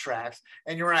tourist traps.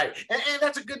 And you're right. And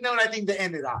that's a good note, I think, to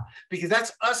end it on, because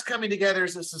that's us coming together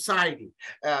as a society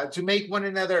to make one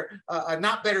another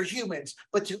not better humans,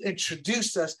 but to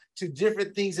introduce us to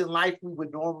different things in life we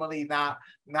would normally not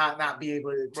be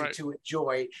able to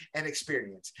enjoy and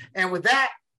experience. And with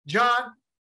that, John,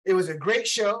 it was a great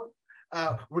show.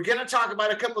 We're going to talk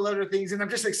about a couple other things, and I'm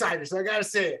just excited. So I got to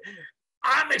say it.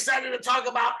 I'm excited to talk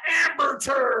about Amber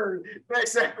Turd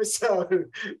next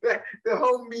episode. The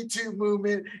whole Me Too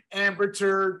movement, Amber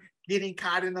Turd getting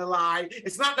caught in the lie.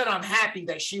 It's not that I'm happy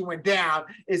that she went down,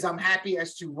 is I'm happy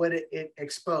as to what it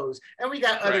exposed. And we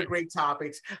got other great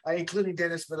topics, including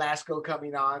Dennis Velasco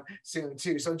coming on soon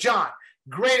too. So John,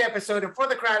 great episode. And for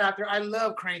the crowd out there, I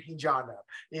love cranking John up,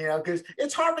 you know, because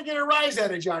it's hard to get a rise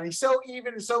out of John. He's so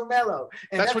even and so mellow.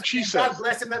 And that's what she said. God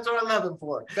bless him. That's what I love him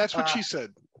for. That's what she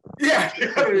said. Yeah,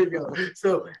 there you go.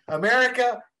 So,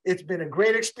 America, it's been a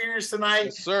great experience tonight.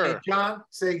 Yes, sir. And John,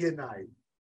 say good night.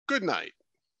 Good night.